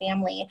ourselves and our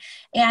family.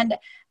 And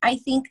I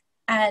think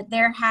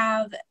there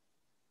have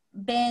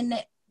been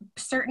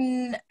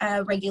certain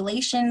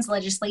regulations,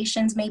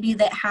 legislations maybe,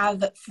 that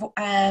have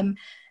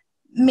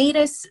made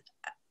us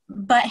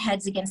butt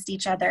heads against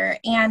each other.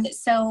 And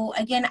so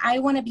again, I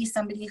want to be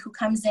somebody who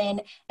comes in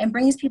and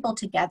brings people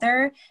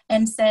together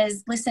and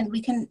says, listen,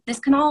 this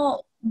can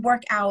all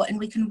work out, and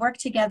we can work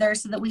together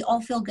so that we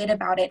all feel good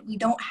about it. We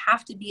don't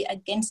have to be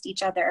against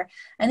each other.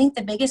 I think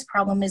the biggest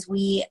problem is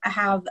we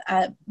have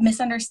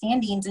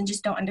misunderstandings and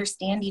just don't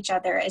understand each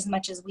other as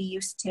much as we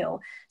used to.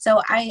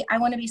 So I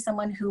want to be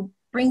someone who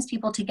brings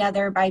people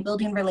together by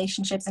building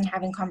relationships and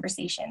having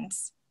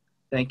conversations.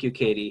 Thank you,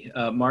 Katie.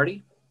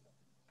 Marty?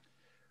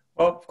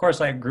 Well, of course,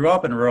 I grew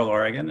up in rural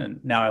Oregon,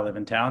 and now I live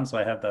in town, so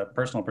I have the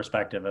personal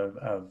perspective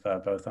of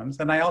both of them.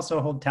 And I also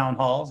hold town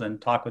halls and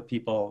talk with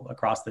people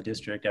across the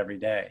district every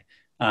day.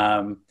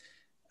 I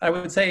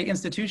would say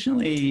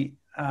institutionally,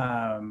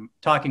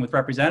 talking with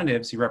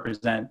representatives who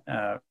represent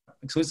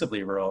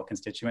exclusively rural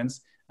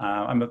constituents,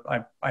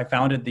 I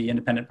founded the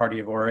Independent Party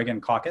of Oregon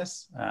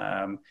caucus.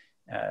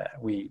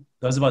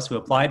 Those of us who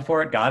applied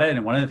for it got it,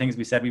 and one of the things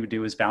we said we would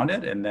do was found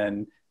it, and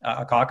then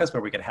a caucus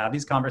where we could have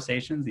these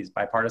conversations, these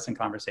bipartisan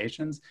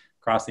conversations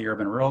across the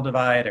urban-rural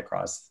divide,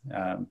 across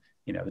the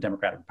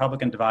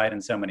Democratic-Republican divide,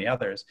 and so many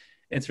others.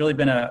 It's really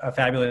been a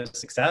fabulous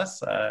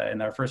success.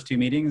 In our first two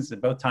meetings,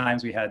 both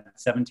times we had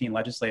 17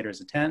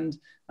 legislators attend,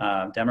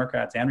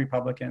 Democrats and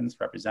Republicans,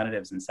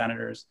 representatives and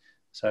senators.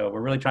 So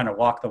we're really trying to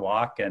walk the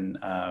walk and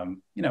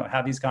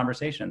have these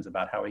conversations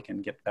about how we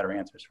can get better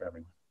answers for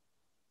everyone.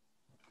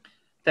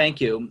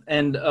 Thank you.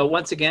 And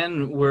once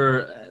again,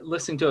 we're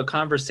listening to a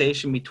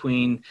conversation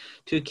between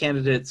two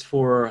candidates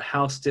for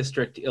House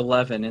District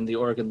 11 in the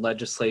Oregon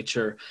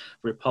Legislature,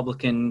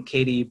 Republican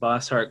Katie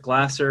Boshart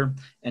Glaser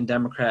and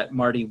Democrat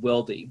Marty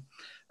Wilde.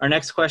 Our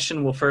next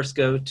question will first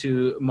go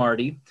to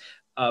Marty.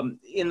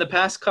 In the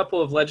past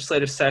couple of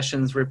legislative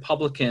sessions,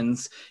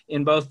 Republicans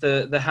in both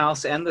the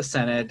House and the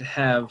Senate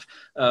have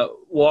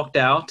walked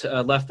out,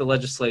 left the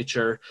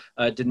legislature,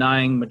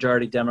 denying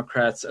majority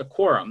Democrats a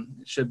quorum.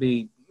 It should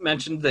be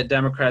mentioned that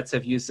Democrats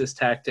have used this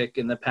tactic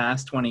in the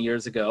past 20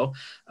 years ago,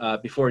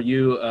 before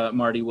you,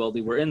 Marty Wilde,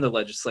 were in the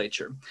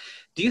legislature.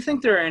 Do you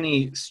think there are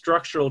any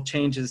structural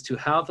changes to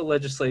how the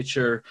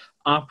legislature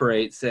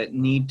operates that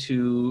need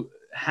to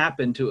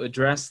happen to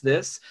address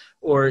this?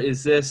 Or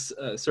is this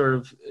sort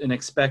of an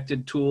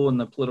expected tool in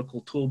the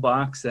political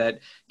toolbox that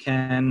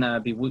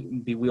can be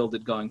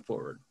wielded going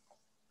forward?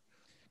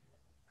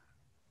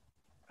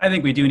 I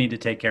think we do need to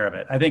take care of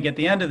it. I think at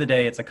the end of the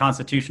day, it's a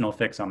constitutional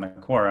fix on the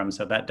quorum,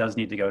 so that does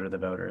need to go to the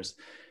voters.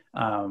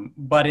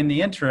 But in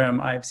the interim,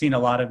 I've seen a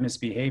lot of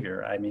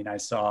misbehavior. I mean, I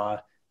saw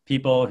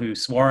people who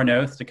swore an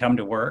oath to come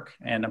to work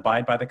and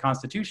abide by the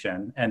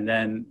Constitution, and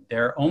then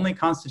their only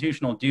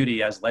constitutional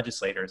duty as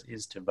legislators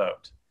is to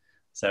vote.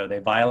 So they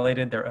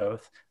violated their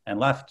oath and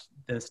left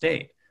the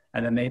state.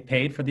 And then they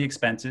paid for the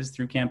expenses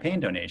through campaign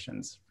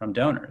donations from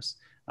donors.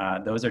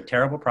 Those are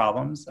terrible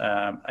problems.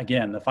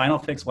 Again, the final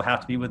fix will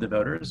have to be with the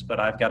voters, but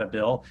I've got a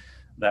bill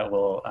that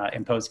will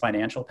impose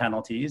financial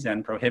penalties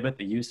and prohibit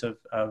the use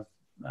of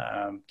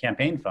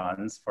campaign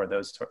funds for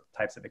those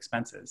types of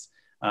expenses.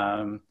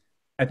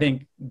 I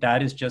think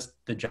that is just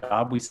the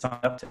job we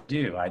signed up to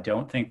do. I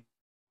don't think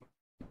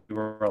we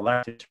were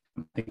elected.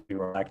 I think we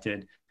were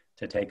elected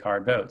to take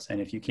hard votes. And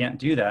if you can't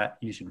do that,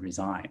 you should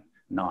resign,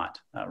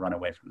 not run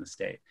away from the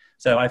state.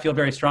 So I feel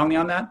very strongly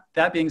on that.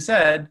 That being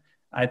said,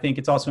 I think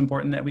it's also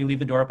important that we leave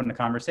the door open to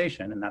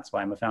conversation, and that's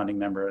why I'm a founding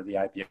member of the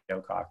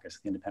IPO caucus,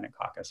 the Independent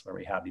Caucus, where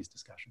we have these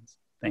discussions.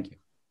 Thank you.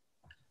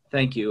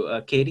 Thank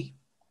you. Katie?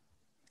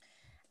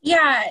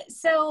 Yeah,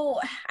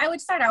 so I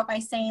would start out by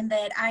saying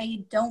that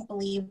I don't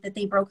believe that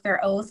they broke their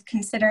oath,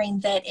 considering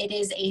that it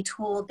is a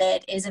tool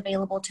that is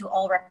available to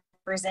all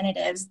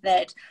representatives,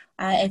 that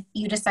if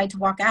you decide to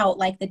walk out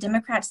like the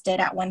Democrats did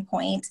at one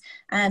point,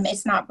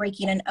 it's not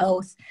breaking an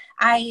oath.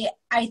 I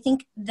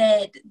think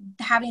that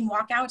having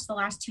walkouts the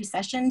last two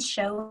sessions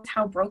shows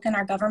how broken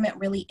our government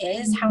really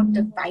is, how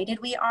divided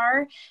we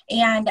are.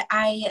 And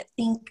I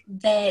think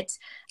that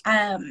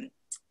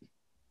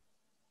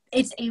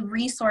it's a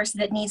resource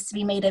that needs to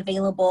be made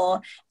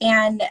available.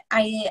 And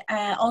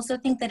I also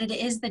think that it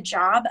is the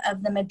job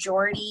of the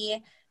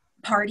majority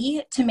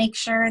party to make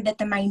sure that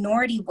the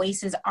minority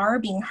voices are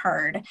being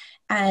heard,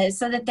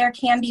 so that there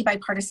can be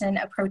bipartisan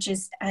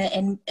approaches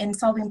in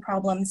solving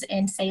problems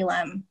in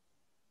Salem.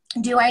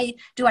 Do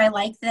I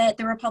like that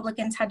the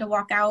Republicans had to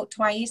walk out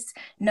twice?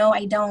 No,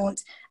 I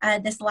don't.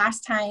 This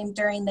last time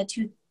during the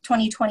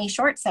 2020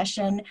 short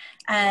session,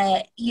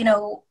 you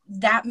know,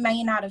 that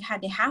may not have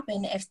had to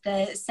happen if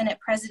the Senate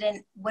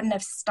president wouldn't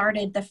have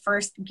started the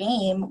first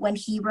game when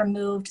he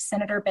removed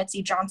Senator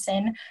Betsy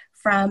Johnson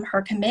from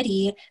her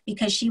committee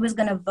because she was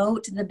going to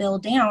vote the bill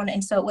down,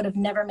 and so it would have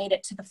never made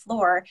it to the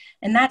floor.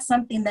 And that's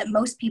something that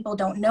most people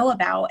don't know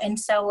about. And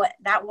so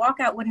that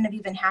walkout wouldn't have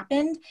even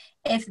happened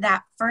if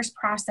that first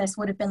process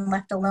would have been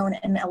left alone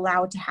and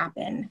allowed to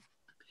happen.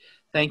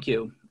 Thank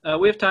you.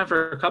 We have time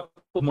for a couple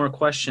more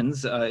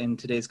questions in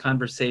today's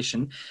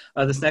conversation.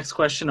 This next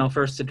question I'll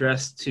first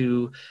address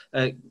to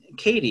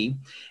Katie.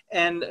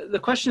 And the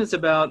question is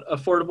about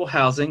affordable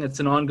housing. It's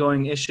an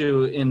ongoing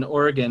issue in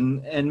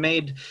Oregon and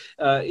made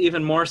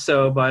even more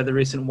so by the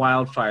recent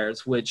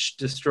wildfires, which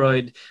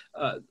destroyed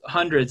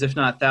hundreds, if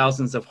not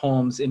thousands, of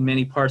homes in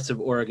many parts of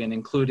Oregon,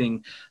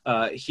 including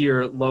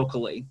here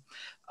locally.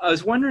 I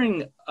was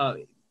wondering,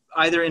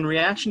 either in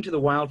reaction to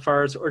the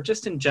wildfires or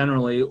just in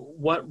generally,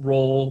 what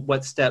role,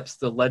 what steps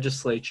the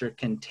legislature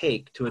can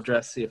take to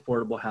address the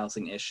affordable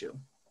housing issue?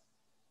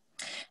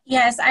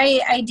 Yes,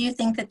 I do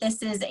think that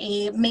this is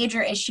a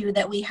major issue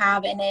that we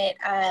have, and it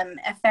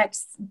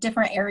affects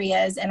different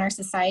areas in our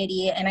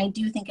society, and I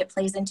do think it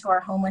plays into our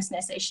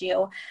homelessness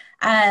issue.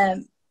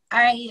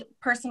 I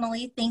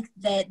personally think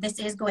that this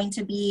is going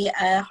to be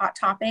a hot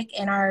topic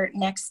in our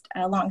next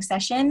long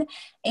session.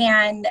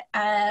 And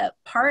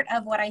part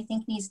of what I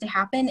think needs to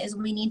happen is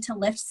we need to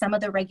lift some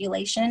of the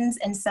regulations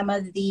and some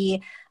of the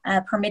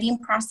permitting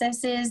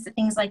processes,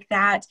 things like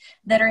that,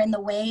 that are in the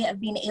way of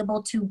being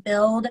able to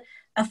build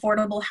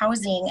affordable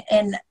housing.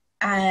 And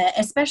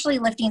especially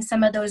lifting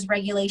some of those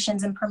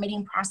regulations and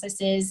permitting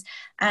processes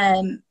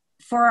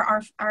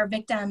for our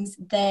victims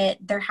that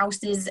their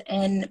houses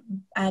and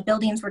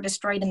buildings were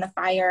destroyed in the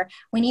fire.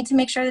 We need to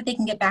make sure that they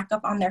can get back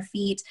up on their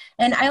feet.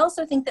 And I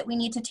also think that we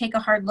need to take a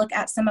hard look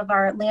at some of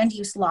our land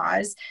use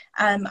laws.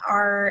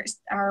 Our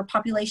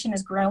population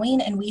is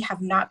growing and we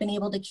have not been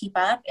able to keep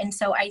up. And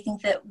so I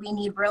think that we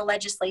need real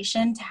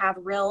legislation to have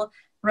real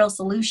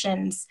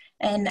solutions.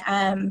 And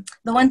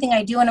the one thing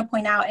I do want to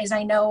point out is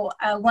I know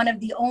one of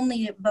the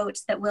only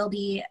votes that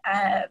Wilde,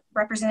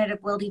 Representative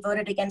Wilde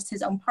voted against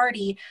his own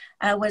party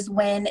was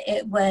when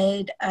it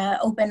would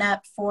open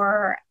up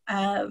for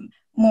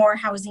more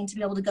housing to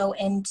be able to go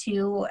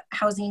into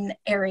housing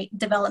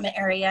development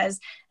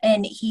areas.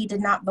 And he did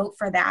not vote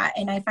for that.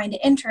 And I find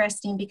it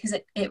interesting because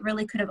it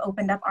really could have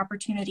opened up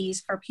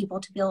opportunities for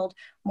people to build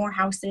more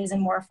houses and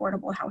more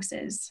affordable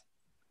houses.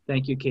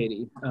 Thank you,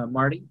 Katie.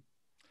 Marty?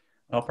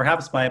 Well,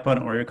 perhaps my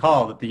opponent will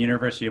recall that the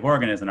University of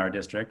Oregon is in our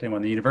district, and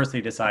when the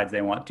university decides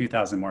they want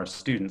 2,000 more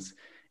students,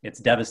 it's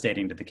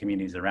devastating to the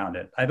communities around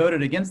it. I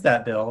voted against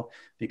that bill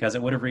because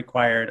it would have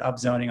required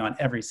upzoning on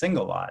every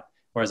single lot,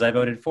 whereas I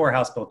voted for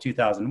House Bill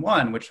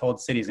 2001, which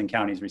holds cities and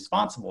counties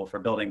responsible for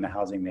building the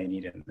housing they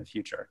need in the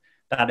future.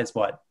 That is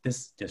what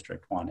this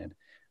district wanted.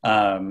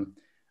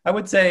 I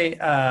would say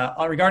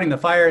regarding the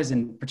fires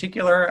in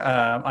particular,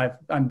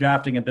 I'm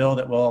drafting a bill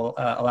that will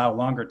allow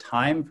longer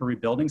time for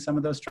rebuilding some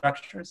of those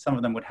structures. Some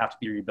of them would have to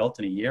be rebuilt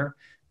in a year.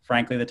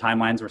 Frankly, the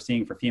timelines we're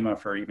seeing for FEMA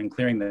for even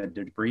clearing the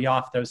debris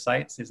off those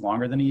sites is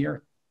longer than a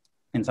year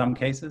in some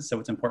cases. So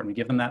it's important to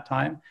give them that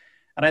time.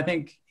 And I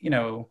think,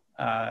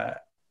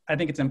 I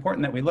think it's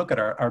important that we look at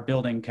our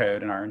building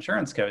code and our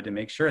insurance code to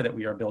make sure that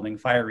we are building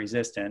fire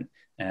resistant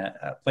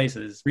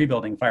places,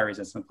 rebuilding fire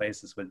resistant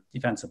places with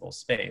defensible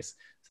space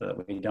so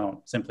that we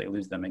don't simply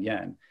lose them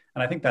again.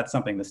 And I think that's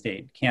something the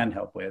state can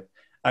help with.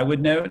 I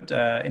would note,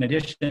 in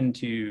addition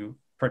to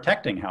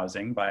protecting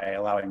housing by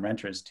allowing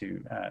renters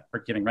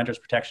giving renters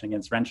protection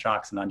against rent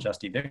shocks and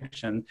unjust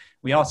eviction,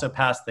 we also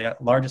passed the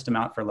largest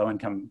amount for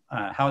low-income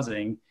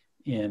housing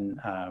in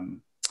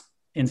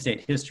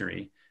state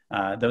history.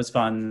 Those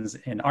funds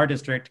in our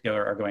district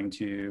are going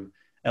to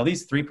at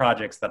least 3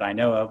 projects that I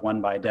know of, one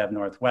by Dev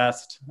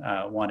Northwest,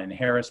 one in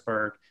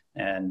Harrisburg,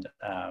 and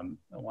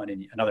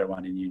another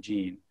one in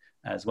Eugene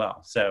as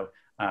well. So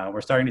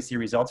we're starting to see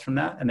results from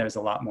that, and there's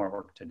a lot more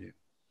work to do.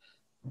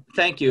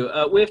 Thank you.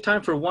 We have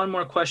time for one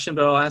more question,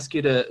 but I'll ask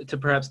you to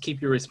perhaps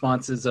keep your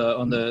responses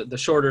on the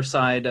shorter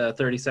side,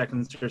 30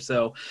 seconds or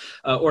so.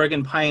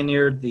 Oregon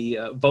pioneered the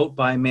vote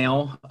by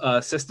mail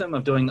system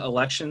of doing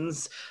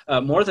elections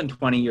more than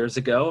 20 years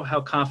ago.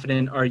 How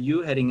confident are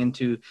you heading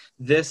into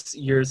this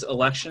year's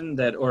election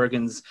that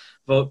Oregon's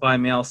vote by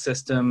mail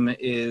system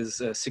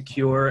is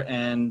secure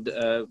and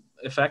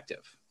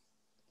effective?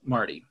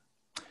 Marty.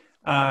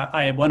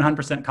 I am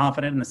 100%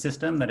 confident in the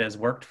system that has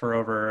worked for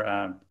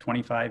over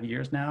 25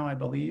 years now, I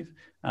believe.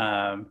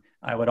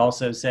 I would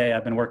also say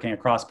I've been working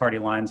across party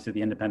lines through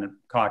the independent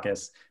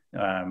caucus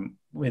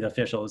with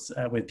officials,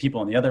 with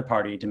people in the other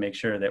party to make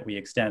sure that we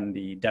extend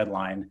the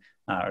deadline,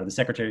 or the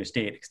Secretary of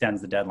State extends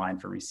the deadline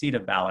for receipt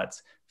of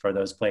ballots for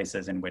those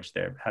places in which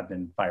there have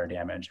been fire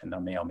damage and the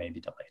mail may be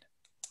delayed.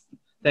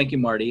 Thank you,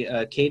 Marty.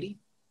 Katie?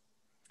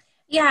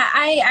 Yeah,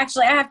 I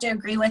have to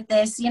agree with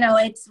this.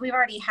 We've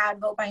already had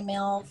vote by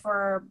mail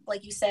for,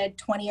 like you said,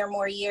 20 or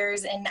more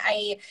years. And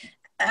I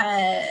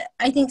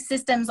think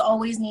systems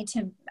always need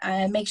to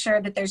make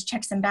sure that there's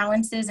checks and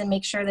balances and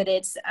make sure that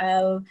it's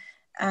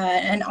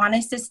an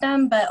honest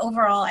system, but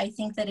overall, I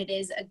think that it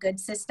is a good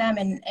system.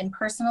 And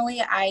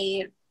personally,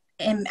 I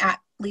am at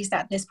least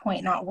at this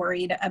point not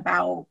worried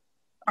about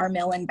our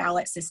mail-in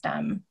ballot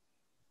system.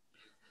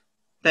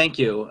 Thank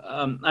you.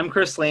 I'm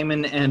Chris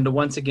Lehman, and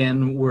once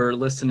again, we're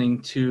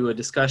listening to a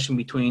discussion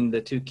between the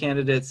two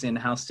candidates in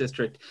House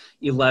District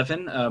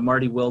 11,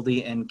 Marty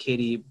Wilde and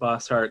Katie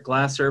Boshart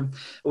Glaser.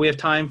 We have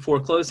time for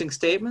closing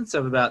statements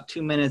of about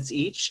 2 minutes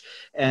each,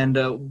 and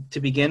to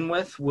begin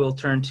with, we'll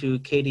turn to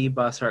Katie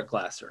Boshart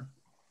Glaser.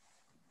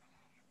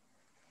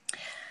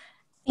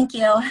 Thank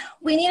you.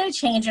 We need a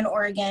change in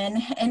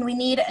Oregon, and we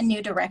need a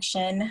new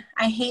direction.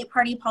 I hate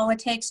party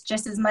politics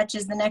just as much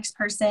as the next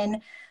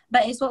person,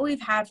 but it's what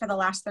we've had for the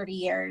last 30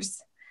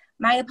 years.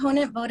 My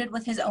opponent voted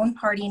with his own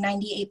party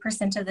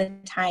 98% of the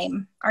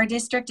time. Our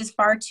district is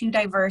far too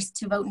diverse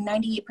to vote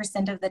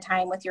 98% of the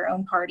time with your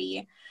own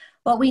party.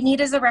 What we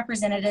need is a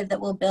representative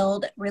that will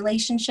build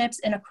relationships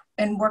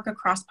and work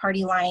across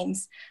party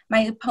lines.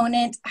 My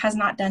opponent has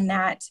not done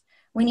that.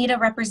 We need a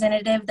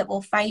representative that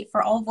will fight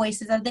for all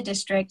voices of the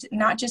district,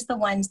 not just the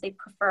ones they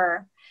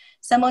prefer.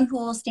 Someone who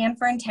will stand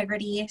for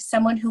integrity,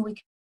 someone who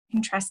we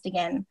can trust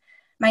again.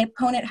 My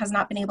opponent has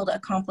not been able to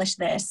accomplish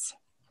this.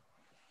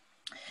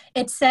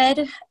 It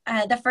said,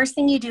 the first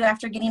thing you do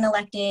after getting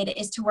elected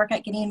is to work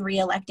at getting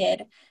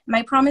reelected.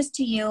 My promise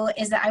to you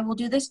is that I will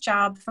do this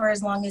job for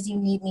as long as you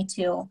need me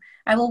to.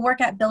 I will work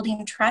at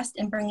building trust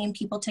and bringing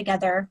people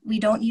together. We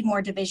don't need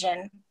more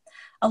division.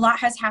 A lot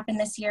has happened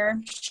this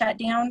year: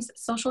 shutdowns,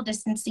 social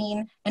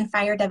distancing, and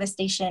fire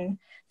devastation.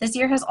 This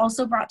year has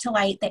also brought to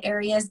light the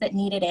areas that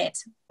needed it.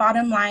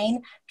 Bottom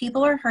line,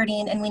 people are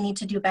hurting and we need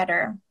to do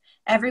better.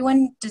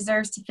 Everyone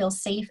deserves to feel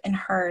safe and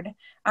heard.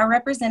 Our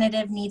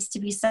representative needs to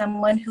be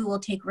someone who will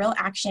take real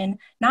action,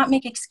 not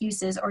make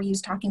excuses or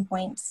use talking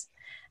points.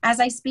 As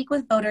I speak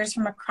with voters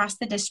from across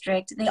the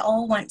district, they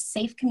all want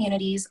safe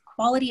communities,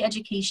 quality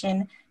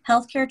education,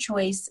 healthcare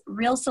choice,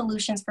 real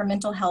solutions for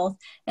mental health,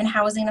 and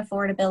housing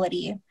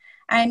affordability.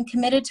 I am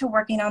committed to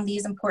working on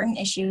these important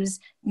issues,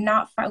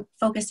 not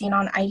focusing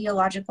on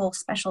ideological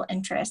special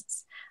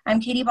interests.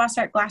 I'm Katie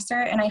Boshart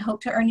Glaser, and I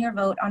hope to earn your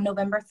vote on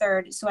November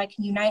 3rd so I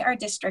can unite our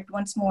district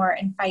once more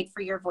and fight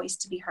for your voice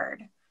to be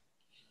heard.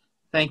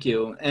 Thank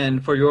you.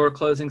 And for your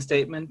closing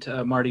statement,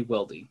 Marty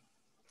Wilde.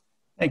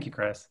 Thank you,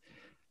 Chris.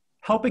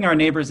 Helping our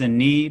neighbors in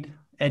need,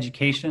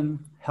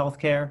 education,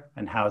 healthcare,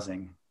 and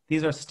housing.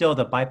 These are still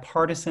the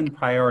bipartisan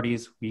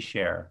priorities we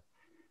share.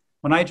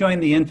 When I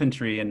joined the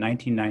infantry in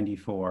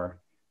 1994,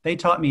 they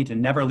taught me to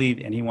never leave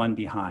anyone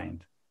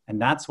behind,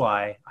 and that's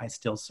why I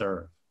still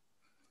serve.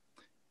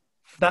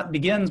 That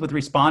begins with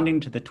responding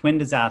to the twin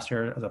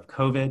disasters of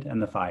COVID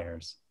and the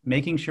fires,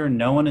 making sure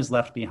no one is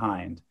left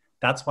behind.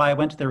 That's why I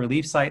went to the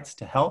relief sites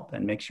to help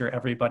and make sure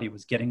everybody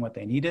was getting what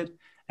they needed,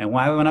 and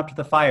why I went up to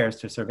the fires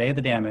to survey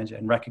the damage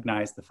and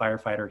recognize the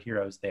firefighter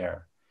heroes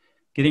there.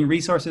 Getting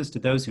resources to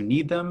those who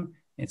need them,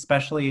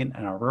 especially in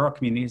our rural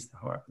communities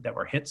that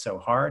were hit so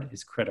hard,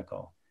 is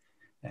critical.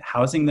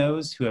 Housing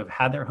those who have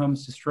had their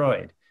homes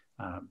destroyed,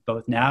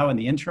 both now in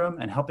the interim,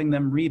 and helping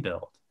them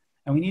rebuild.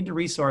 And we need to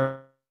resource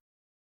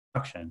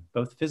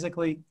both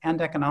physically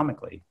and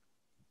economically.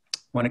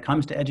 When it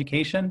comes to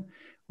education,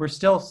 there's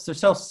still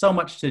so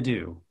much to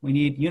do. We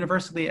need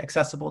universally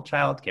accessible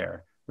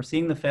childcare. We're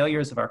seeing the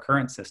failures of our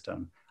current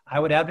system. I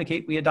would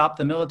advocate we adopt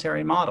the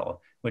military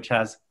model, which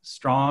has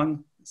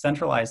strong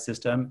centralized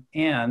system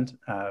and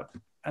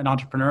an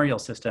entrepreneurial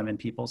system in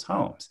people's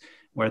homes,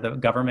 where the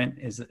government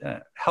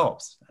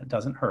helps, it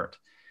doesn't hurt.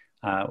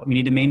 We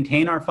need to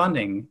maintain our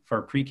funding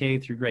for pre-K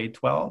through grade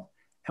 12,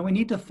 and we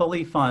need to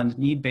fully fund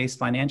need-based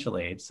financial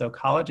aid so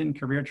college and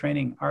career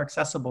training are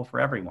accessible for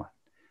everyone.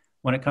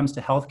 When it comes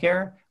to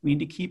healthcare, we need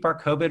to keep our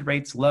COVID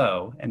rates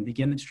low and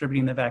begin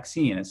distributing the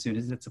vaccine as soon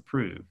as it's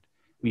approved.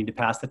 We need to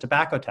pass the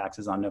tobacco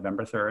taxes on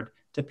November 3rd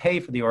to pay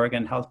for the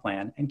Oregon Health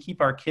Plan and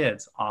keep our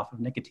kids off of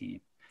nicotine.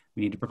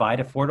 We need to provide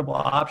affordable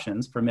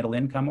options for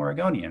middle-income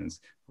Oregonians,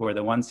 who are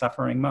the ones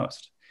suffering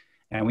most.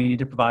 And we need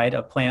to provide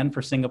a plan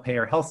for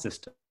single-payer health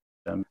system,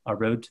 a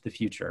road to the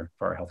future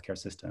for our healthcare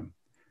system.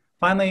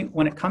 Finally,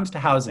 when it comes to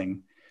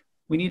housing,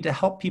 we need to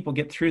help people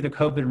get through the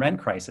COVID rent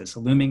crisis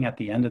looming at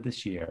the end of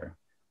this year.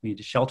 We need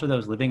to shelter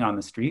those living on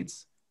the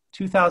streets.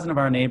 2,000 of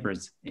our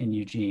neighbors in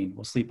Eugene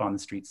will sleep on the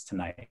streets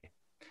tonight.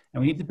 And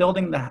we need to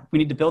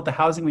build the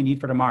housing we need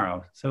for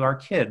tomorrow so our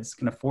kids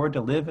can afford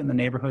to live in the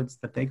neighborhoods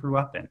that they grew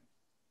up in.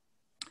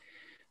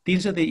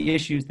 These are the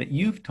issues that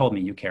you've told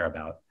me you care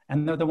about,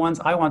 and they're the ones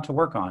I want to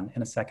work on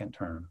in a second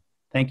term.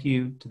 Thank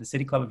you to the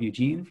City Club of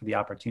Eugene for the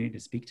opportunity to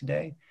speak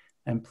today,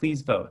 and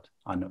please vote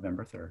on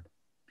November 3rd.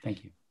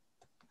 Thank you.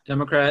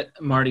 Democrat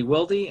Marty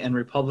Wilde and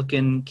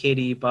Republican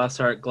Katie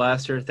Boshart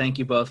Glaser, thank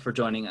you both for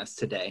joining us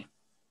today.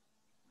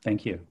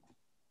 Thank you.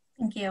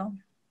 Thank you.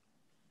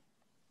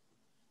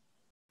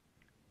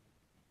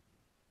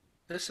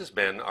 This has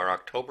been our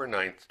October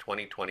 9th,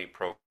 2020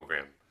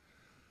 program,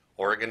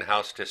 Oregon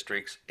House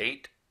Districts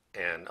 8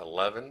 and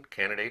 11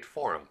 Candidate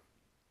Forum.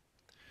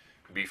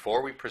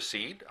 Before we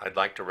proceed, I'd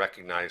like to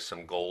recognize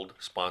some gold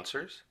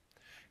sponsors: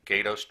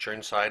 Gatos,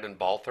 Churnside, and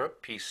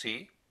Balthrop,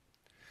 PC,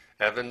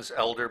 Evans,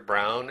 Elder,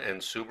 Brown,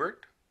 and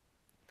Subert.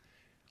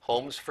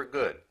 Homes for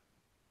Good.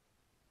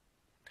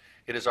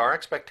 It is our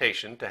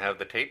expectation to have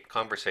the taped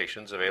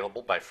conversations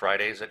available by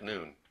Fridays at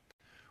noon.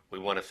 We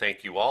want to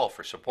thank you all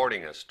for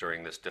supporting us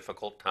during this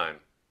difficult time.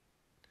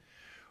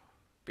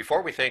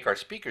 Before we thank our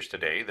speakers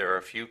today, there are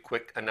a few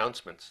quick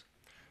announcements.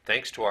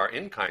 Thanks to our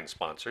in-kind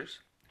sponsors,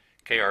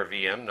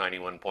 KRVM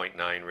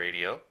 91.9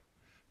 Radio,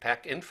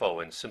 Pack Info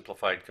and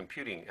Simplified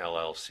Computing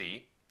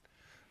LLC,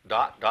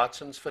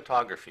 Dotson's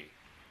Photography,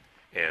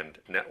 and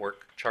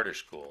Network Charter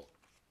School.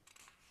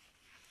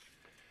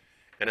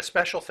 And a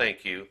special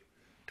thank you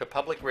to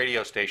public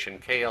radio station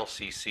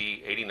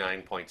KLCC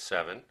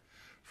 89.7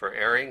 for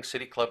airing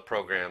City Club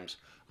programs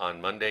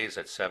on Mondays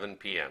at 7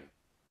 p.m.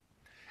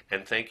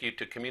 And thank you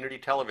to Community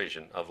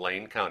Television of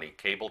Lane County,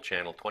 Cable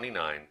Channel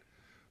 29,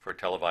 for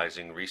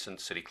televising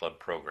recent City Club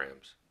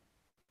programs.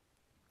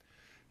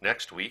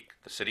 Next week,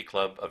 the City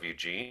Club of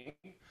Eugene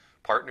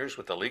partners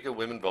with the League of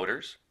Women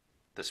Voters,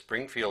 the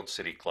Springfield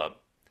City Club,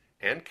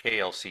 and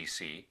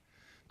KLCC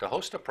to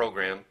host a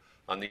program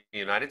on the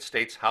United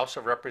States House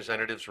of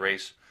Representatives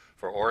race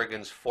for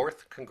Oregon's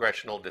 4th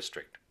Congressional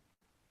District.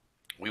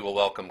 We will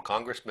welcome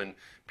Congressman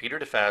Peter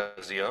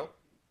DeFazio,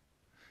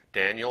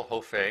 Daniel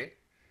Holvey,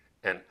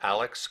 and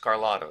Alex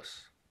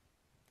Scarlatos.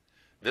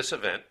 This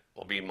event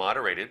will be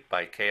moderated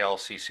by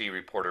KLCC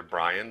reporter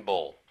Brian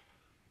Bull.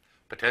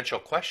 Potential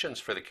questions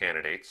for the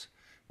candidates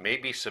may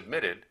be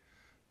submitted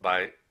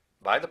by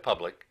the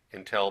public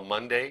until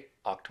Monday,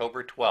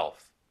 October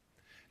 12th,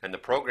 and the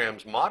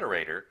program's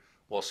moderator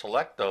will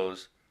select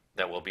those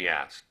that will be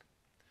asked.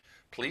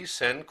 Please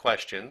send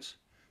questions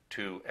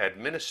to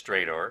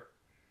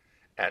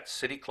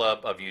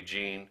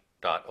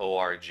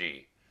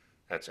administrator@cityclubofeugene.org.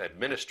 That's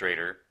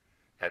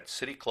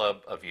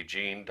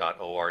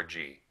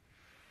administrator@cityclubofeugene.org.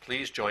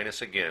 Please join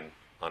us again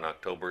on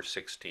October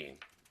 16.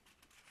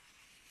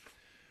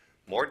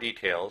 More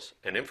details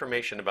and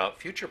information about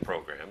future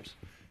programs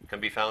can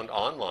be found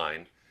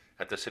online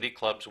at the City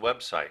Club's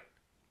website,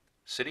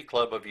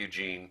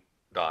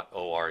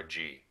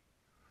 cityclubofeugene.org.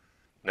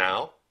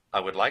 Now, I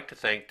would like to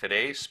thank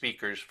today's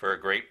speakers for a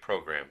great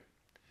program.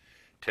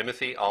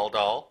 Timothy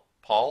Aldal,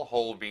 Paul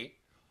Holvey,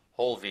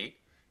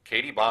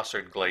 Katie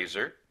Boshart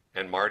Glaser,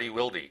 and Marty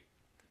Wilde.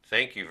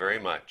 Thank you very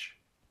much.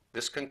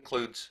 This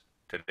concludes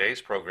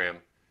today's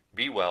program.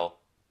 Be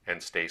well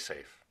and stay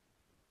safe.